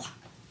grill.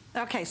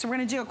 Okay, so we're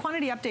going to do a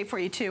quantity update for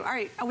you, too. All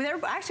right,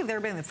 actually, with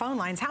everybody on the phone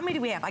lines, how many do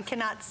we have? I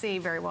cannot see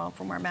very well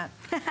from where I'm at.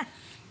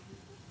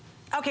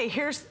 Okay,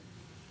 here's...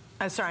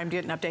 sorry, I'm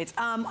doing updates.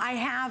 I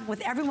have,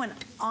 with everyone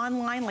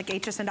online, like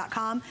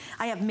hsn.com,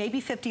 I have maybe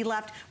 50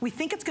 left. We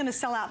think it's gonna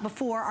sell out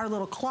before our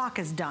little clock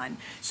is done.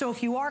 So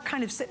if you are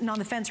kind of sitting on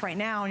the fence right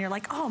now and you're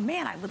like, oh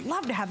man, I would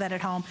love to have that at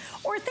home,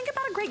 or think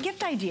about a great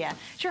gift idea.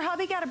 Is your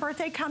hubby got a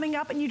birthday coming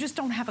up and you just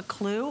don't have a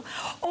clue?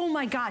 Oh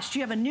my gosh, do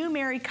you have a new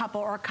married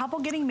couple or a couple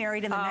getting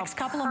married in the next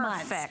couple of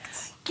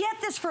months? Get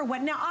this for a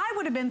wedding. Now, I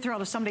would have been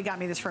thrilled if somebody got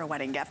me this for a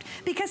wedding gift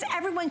because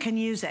everyone can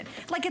use it.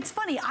 Like, it's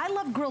funny, I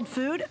love grilled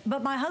food,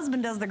 but my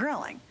husband does the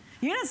grilling.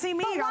 You don't see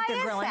me out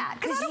there grilling.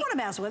 Because I don't want to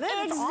mess with it.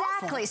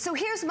 Exactly. So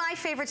here's my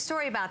favorite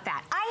story about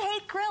that. I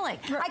hate grilling.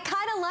 I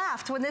kind of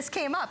laughed when this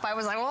came up. I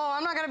was like, oh,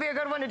 I'm not going to be a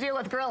good one to deal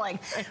with grilling.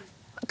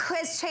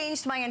 Has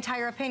changed my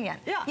entire opinion.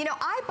 You know,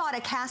 I bought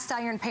a cast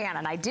iron pan,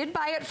 and I did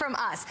buy it from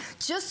us,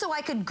 just so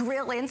I could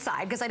grill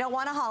inside, because I don't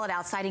want to haul it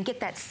outside and get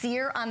that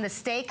sear on the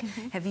steak.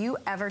 Have you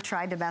ever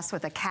tried to mess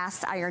with a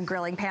cast iron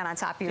grilling pan on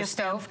top of your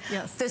stove?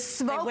 Yes. The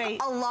smoke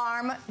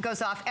alarm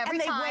goes off every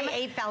time. And they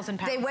weigh 8,000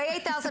 pounds. They weigh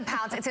 8,000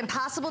 pounds. It's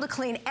impossible to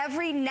clean.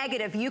 Every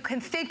negative you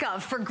can think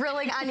of for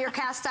grilling on your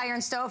cast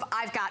iron stove,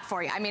 I've got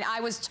for you. I mean,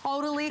 I was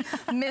totally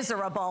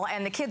miserable,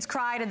 and the kids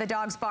cried and the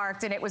dogs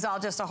barked, and it was all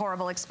just a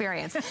horrible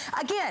experience.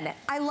 Again,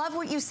 I love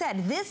what you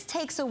said. This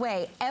takes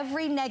away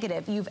every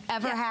negative you've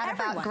ever had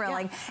about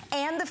grilling,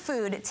 and the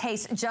food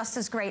tastes just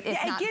as great, if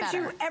not better. It gives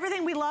you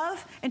everything we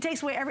love and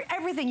takes away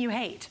everything you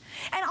hate.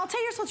 And I'll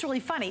tell you what's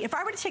really funny. If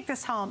I were to take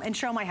this home and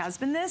show my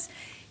husband this,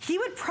 he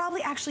would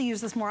probably actually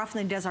use this more often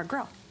than he does our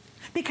grill.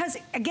 Because,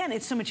 again,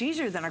 it's so much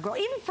easier than our grill.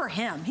 Even for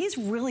him, he's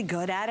really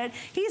good at it.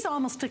 He's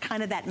almost to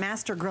kind of that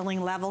master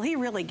grilling level. He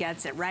really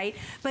gets it, right?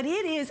 But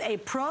it is a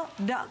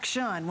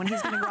production when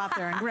he's going to go out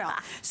there and grill.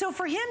 So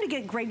for him to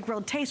get great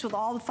grilled taste with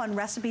all the fun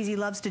recipes he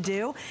loves to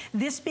do,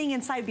 this being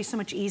inside would be so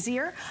much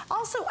easier.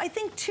 Also, I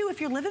think, too,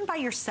 if you're living by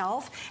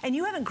yourself and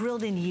you haven't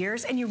grilled in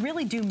years and you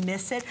really do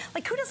miss it,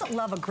 like, who doesn't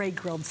love a great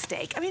grilled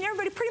steak? I mean,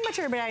 pretty much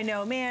everybody I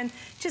know, man,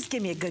 just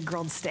give me a good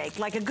grilled steak.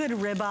 Like a good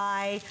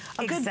ribeye,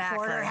 a good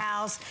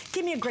porterhouse.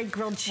 Give me a great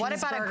grilled cheeseburger. What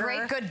about a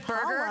great good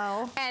burger?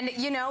 Hello. And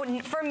you know,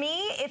 for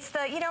me, it's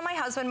the, you know, my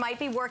husband might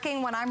be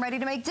working when I'm ready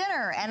to make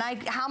dinner, and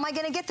how am I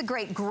gonna get the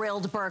great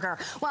grilled burger?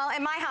 Well,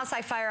 in my house,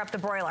 I fire up the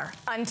broiler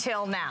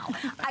until now.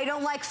 I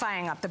don't like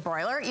firing up the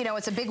broiler. You know,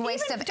 it's a big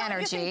waste of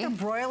energy. Don't you think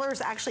the broiler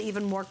is actually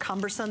even more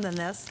cumbersome than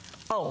this?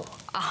 Oh,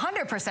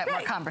 100%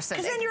 more cumbersome.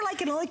 Because then you're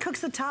like, it only cooks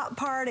the top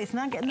part, it's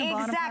not getting the bottom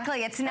part.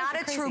 Exactly, it's not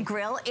a true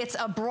grill, it's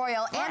a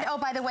broil. And oh,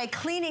 by the way,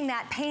 cleaning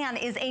that pan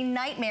is a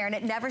nightmare, and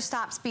it never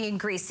stops being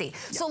greasy.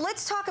 So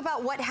let's talk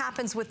about what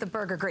happens with the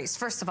burger grease.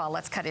 First of all,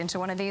 let's cut into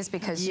one of these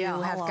because you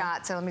have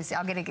got, so let me see,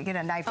 I'll get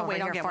a knife over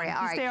here for you.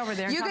 All right, stay over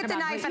there. You get the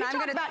knife and I'm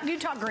gonna, you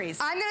talk grease.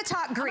 I'm gonna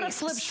talk grease.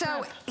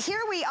 So here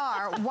we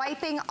are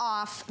wiping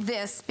off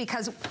this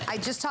because I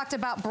just talked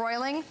about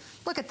broiling.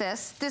 Look at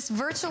this. This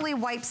virtually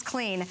wipes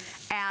clean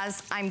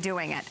as I'm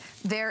doing it.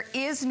 There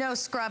is no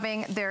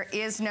scrubbing. There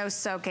is no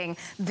soaking.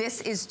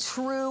 This is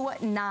true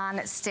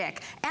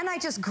non-stick. And I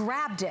just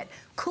grabbed it.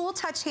 Cool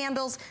touch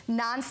handles,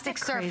 non-stick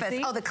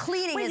surface. Oh, the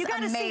cleaning is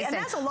amazing. See, and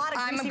that's a lot of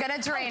I'm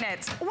gonna drain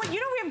it. What, you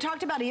know what we haven't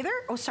talked about either?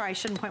 Oh, sorry, I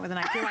shouldn't point with a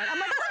knife. You're right. I'm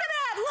like, look at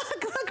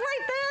that. Look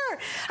right there.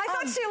 I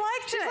thought she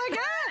liked it. She's like,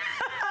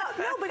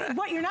 no, but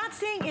what you're not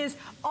seeing is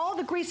all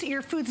the grease that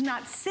your food's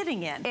not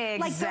sitting in. Exactly.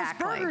 Like those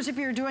burgers, if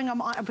you're doing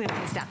them on, I'm putting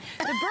this down.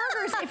 The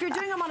burgers, if you're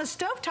doing them on a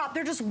stovetop,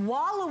 they're just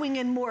wallowing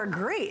in more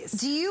grease.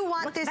 Do you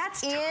want this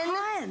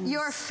in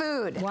your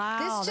food?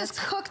 Wow. This just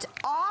cooked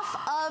off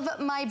of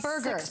my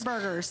burgers. 6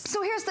 burgers.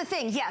 So here's the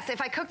thing. Yes,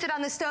 if I cooked it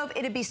on the stove,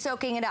 it'd be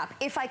soaking it up.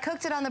 If I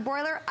cooked it on the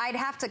broiler, I'd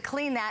have to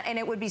clean that and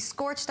it would be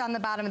scorched on the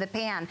bottom of the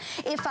pan.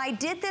 If I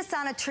did this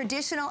on a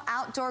traditional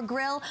outdoor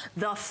grill,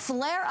 the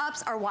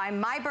flare-ups are why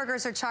my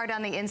burgers are charred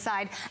on the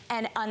inside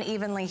and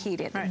unevenly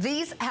heated. Right.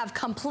 These have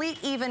complete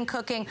even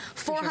cooking,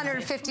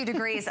 450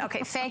 degrees.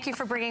 Okay, thank you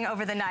for bringing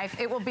over the knife.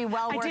 It will be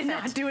well worth it. I did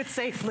not do it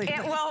safely.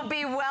 It will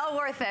be well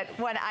worth it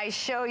when I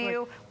show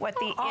you what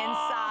the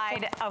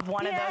inside of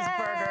one of those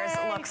burgers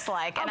looks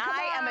like. And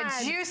I am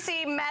a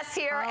juicy mess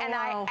here, and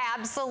I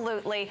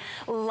absolutely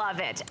love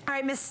it. All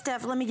right, Miss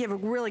Steph, let me give a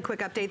really quick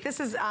update. This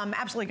is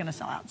absolutely going to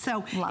sell out.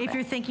 So if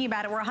you're thinking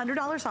about it, we're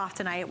 $100 off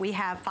tonight. We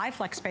have 5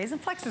 Flex Pays, and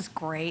Flex is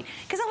great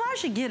because it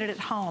allows you to get it at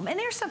home. And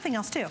there's something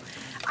else too.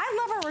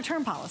 I love our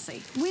return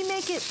policy. We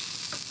make it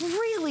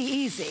really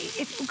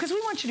easy because we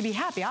want you to be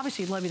happy.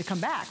 Obviously, we'd love you to come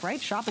back, right?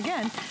 Shop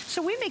again.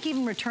 So we make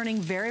even returning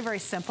very, very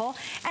simple.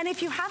 And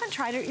if you haven't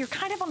tried it, you're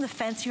kind of on the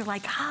fence. You're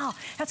like, oh,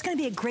 that's going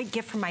to be a great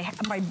gift for my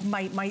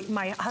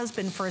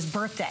husband for his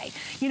birthday.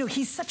 You know,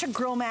 he's such a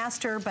grill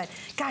master, but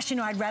gosh, you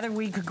know, I'd rather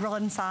we could grill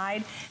it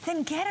inside.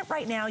 Then get it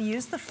right now.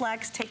 Use the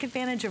Flex. Take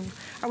advantage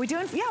of, are we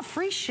doing,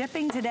 free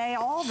shipping today,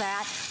 all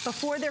that,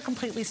 before they're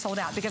completely sold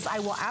out. Because I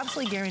will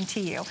absolutely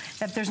guarantee you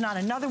that there's not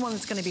another one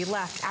that's going to be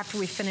left after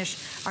we finish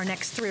our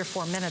next 3 or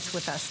 4 minutes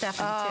with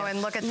Stephanie, too.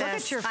 And look at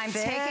this. At your I'm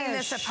taking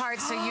this apart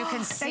so you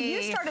can see. Now,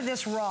 you started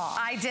this raw.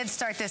 I did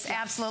start this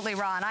absolutely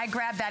raw, and I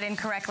grabbed that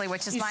incorrectly,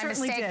 which is my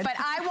mistake. Did. But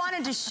I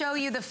wanted to show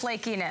you the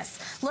flakiness.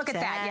 Look at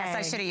that. Yes,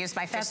 I should have used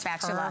my fish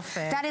spatula.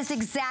 Perfect. That is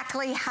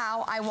exactly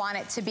how I want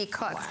it to be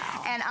cooked.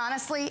 Wow. And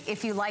honestly,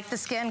 if you like the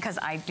skin, because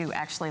I do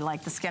actually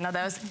like the skin of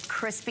those,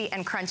 crispy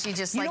and crunchy,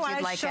 just like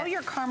you'd like it. Show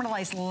your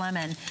caramelized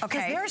lemon. Okay.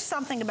 Because there's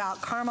something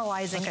about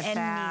caramelizing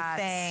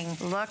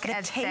anything. Look at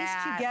that. The taste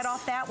you get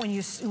off that when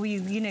you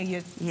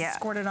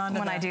squirt it on.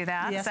 When I do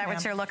that, is that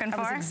what you're looking for?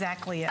 That's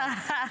exactly it.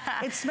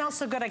 It smells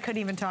so good I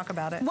couldn't even talk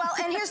about it. Well,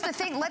 and here's the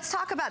thing. Let's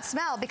talk about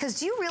smell, because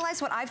do you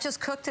realize what I've just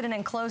cooked in an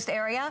enclosed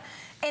area?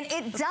 And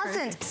it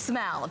doesn't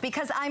smell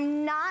because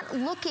I'm not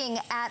looking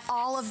at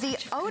all of the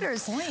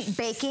odors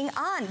baking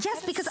on.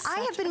 Yes, because I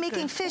have been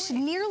making fish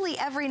nearly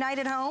every night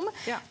at home,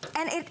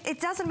 and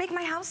it doesn't make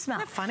my house smell.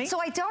 Isn't that funny? So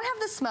I don't have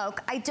the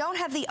smoke, I don't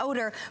have the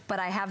odor, but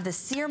I have the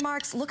sear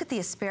marks. Look at the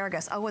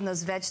asparagus. Oh, and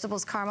those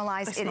vegetables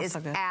caramelized. It is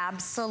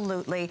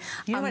absolutely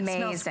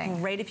amazing. What smells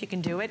great if you can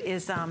do it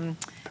is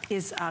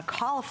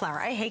cauliflower.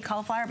 I hate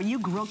cauliflower, but you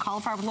grill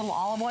cauliflower with a little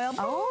olive oil.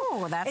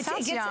 Oh, that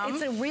sounds yum.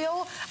 It's a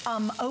real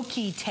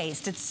oaky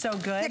taste. It's so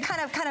good. It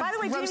kind of By the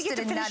way, didn't even get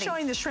to finish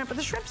showing the shrimp, but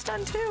the shrimp's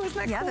done too. Isn't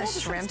that cool? Yeah, the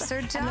shrimps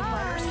are done. And the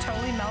butter's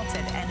totally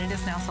melted, and it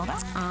is now sold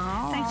out.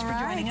 Thanks for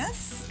joining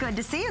us. Good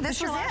to see you. This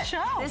is your last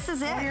show. This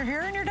is it. Well, you're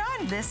here and you're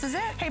done. This is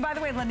it. Hey, by the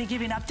way, let me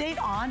give you an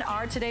update on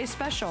our today's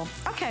special.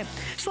 Okay,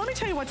 so let me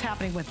tell you what's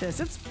happening with this.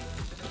 It's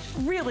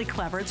really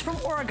clever. It's from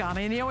Origami,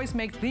 and they always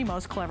make the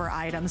most clever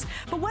items.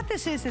 But what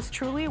this is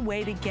truly a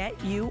way to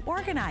get you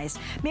organized.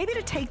 Maybe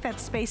to take that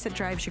space that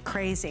drives you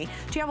crazy.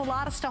 Do you have a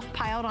lot of stuff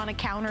piled on a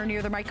counter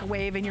near the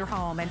microwave in your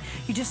home, and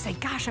you just say,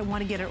 gosh, I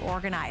want to get it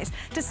organized?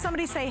 Does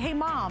somebody say, hey,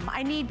 Mom,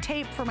 I need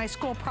tape for my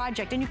school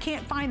project, and you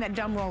can't find that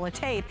dumb roll of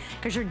tape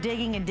because you're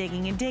digging and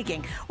digging and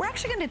digging? We're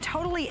actually going to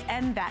totally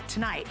end that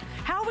tonight.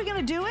 How are we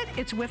going to do it?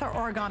 It's with our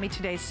Origami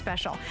Today's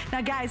special.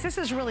 Now, guys, this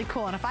is really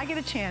cool, and if I get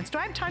a chance, do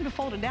I have time to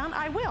fold it down?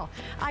 I will.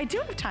 I do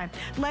have time.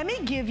 Let me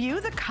give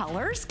you the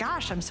colors.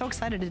 Gosh, I'm so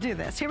excited to do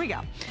this. Here we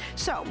go.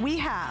 So we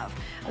have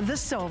the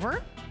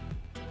silver.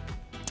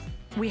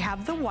 We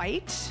have the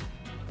white.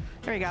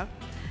 There we go.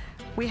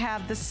 We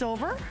have the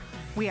silver.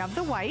 We have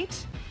the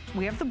white.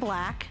 We have the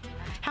black.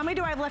 How many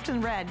do I have left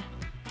in red?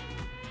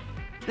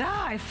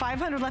 I have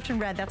 500 left in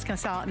red. That's going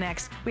to sell out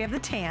next. We have the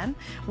tan.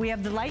 We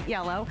have the light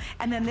yellow.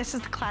 And then this is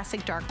the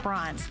classic dark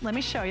bronze. Let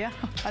me show you.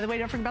 By the way,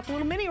 don't forget about the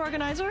little mini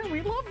organizer.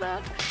 We love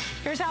that.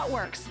 Here's how it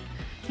works.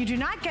 You do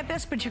not get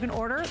this, but you can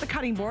order the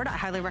cutting board. I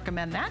highly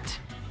recommend that.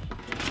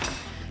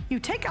 You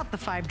take out the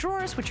 5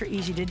 drawers, which are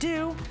easy to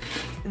do.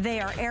 They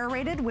are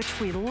aerated, which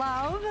we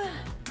love.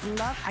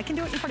 I can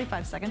do it in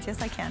 45 seconds.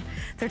 Yes, I can.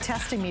 They're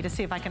testing me to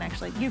see if I can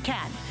actually. You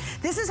can.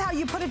 This is how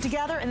you put it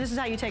together, and this is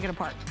how you take it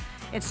apart.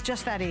 It's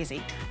just that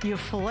easy. You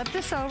flip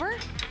this over.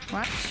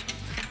 Watch.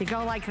 You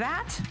go like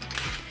that.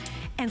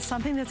 And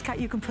something that's got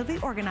you completely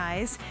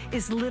organized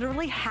is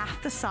literally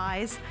half the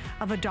size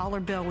of a dollar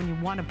bill when you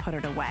want to put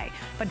it away.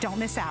 But don't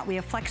miss out. We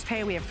have flex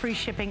pay, we have free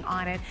shipping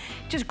on it.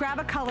 Just grab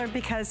a color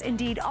because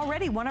indeed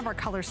already one of our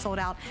colors sold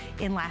out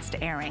in last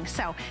airing.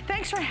 So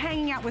thanks for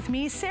hanging out with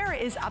me. Sarah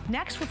is up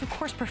next with, of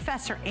course,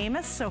 Professor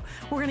Amos. So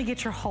we're going to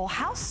get your whole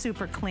house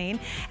super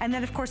clean. And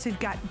then, of course, we've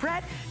got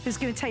Brett who's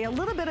going to tell you a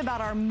little bit about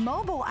our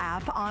mobile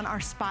app on our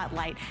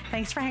Spotlight.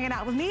 Thanks for hanging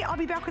out with me. I'll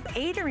be back with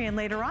Adrian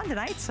later on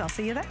tonight, so I'll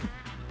see you then.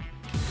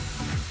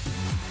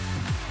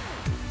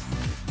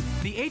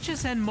 The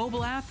HSN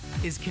mobile app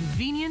is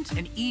convenient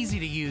and easy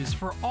to use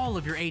for all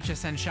of your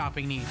HSN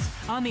shopping needs.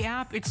 On the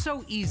app, it's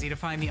so easy to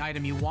find the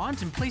item you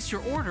want and place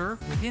your order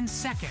within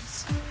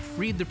seconds.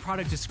 Read the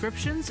product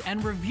descriptions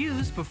and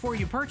reviews before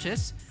you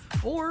purchase,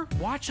 or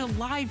watch a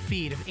live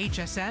feed of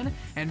HSN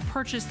and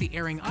purchase the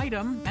airing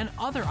item and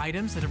other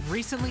items that have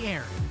recently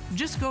aired.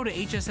 Just go to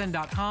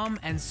hsn.com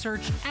and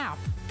search app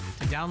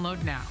to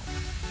download now.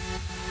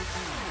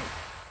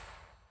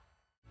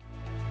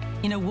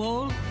 In a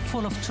world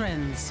full of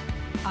trends,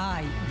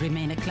 I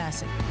remain a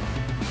classic.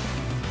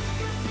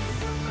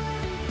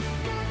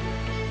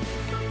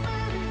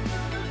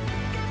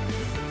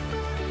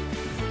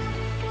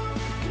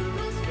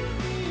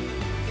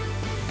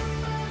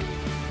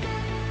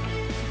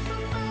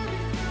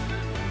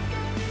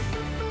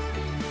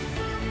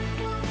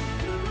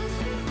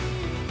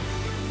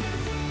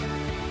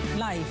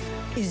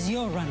 Life is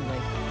your runway.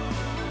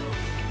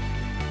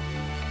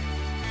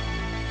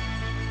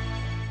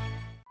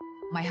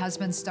 My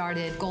husband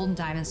started Golden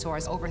Diamond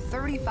Stores over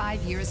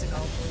 35 years ago.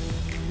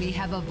 We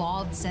have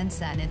evolved since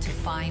then into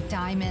fine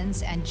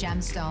diamonds and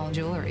gemstone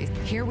jewelry.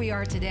 Here we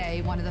are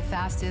today, one of the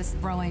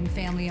fastest growing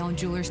family-owned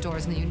jeweler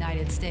stores in the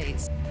United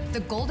States.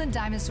 The Golden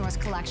Diamond Stores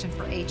collection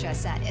for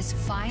HSN is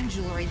fine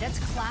jewelry that's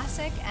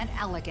classic and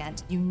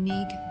elegant,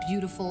 unique,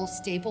 beautiful,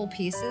 staple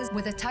pieces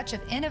with a touch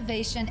of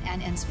innovation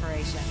and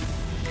inspiration.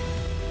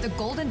 The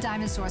Golden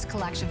Diamond Stores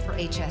collection for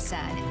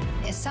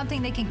HSN is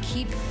something they can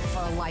keep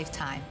for a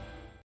lifetime.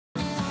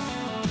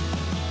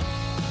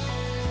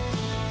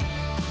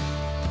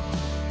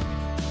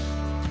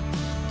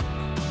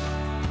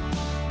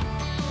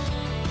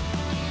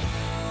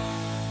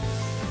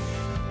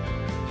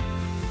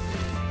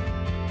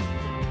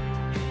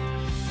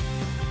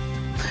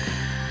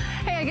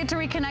 I get to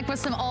reconnect with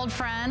some old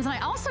friends, and I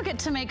also get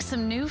to make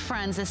some new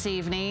friends this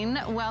evening.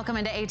 Welcome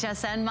into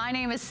HSN. My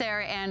name is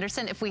Sarah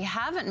Anderson. If we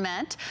haven't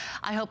met,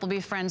 I hope we'll be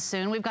friends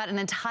soon. We've got an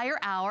entire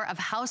hour of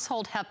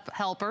household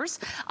helpers.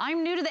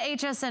 I'm new to the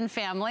HSN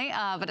family,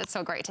 but it's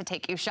so great to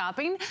take you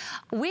shopping.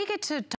 We get to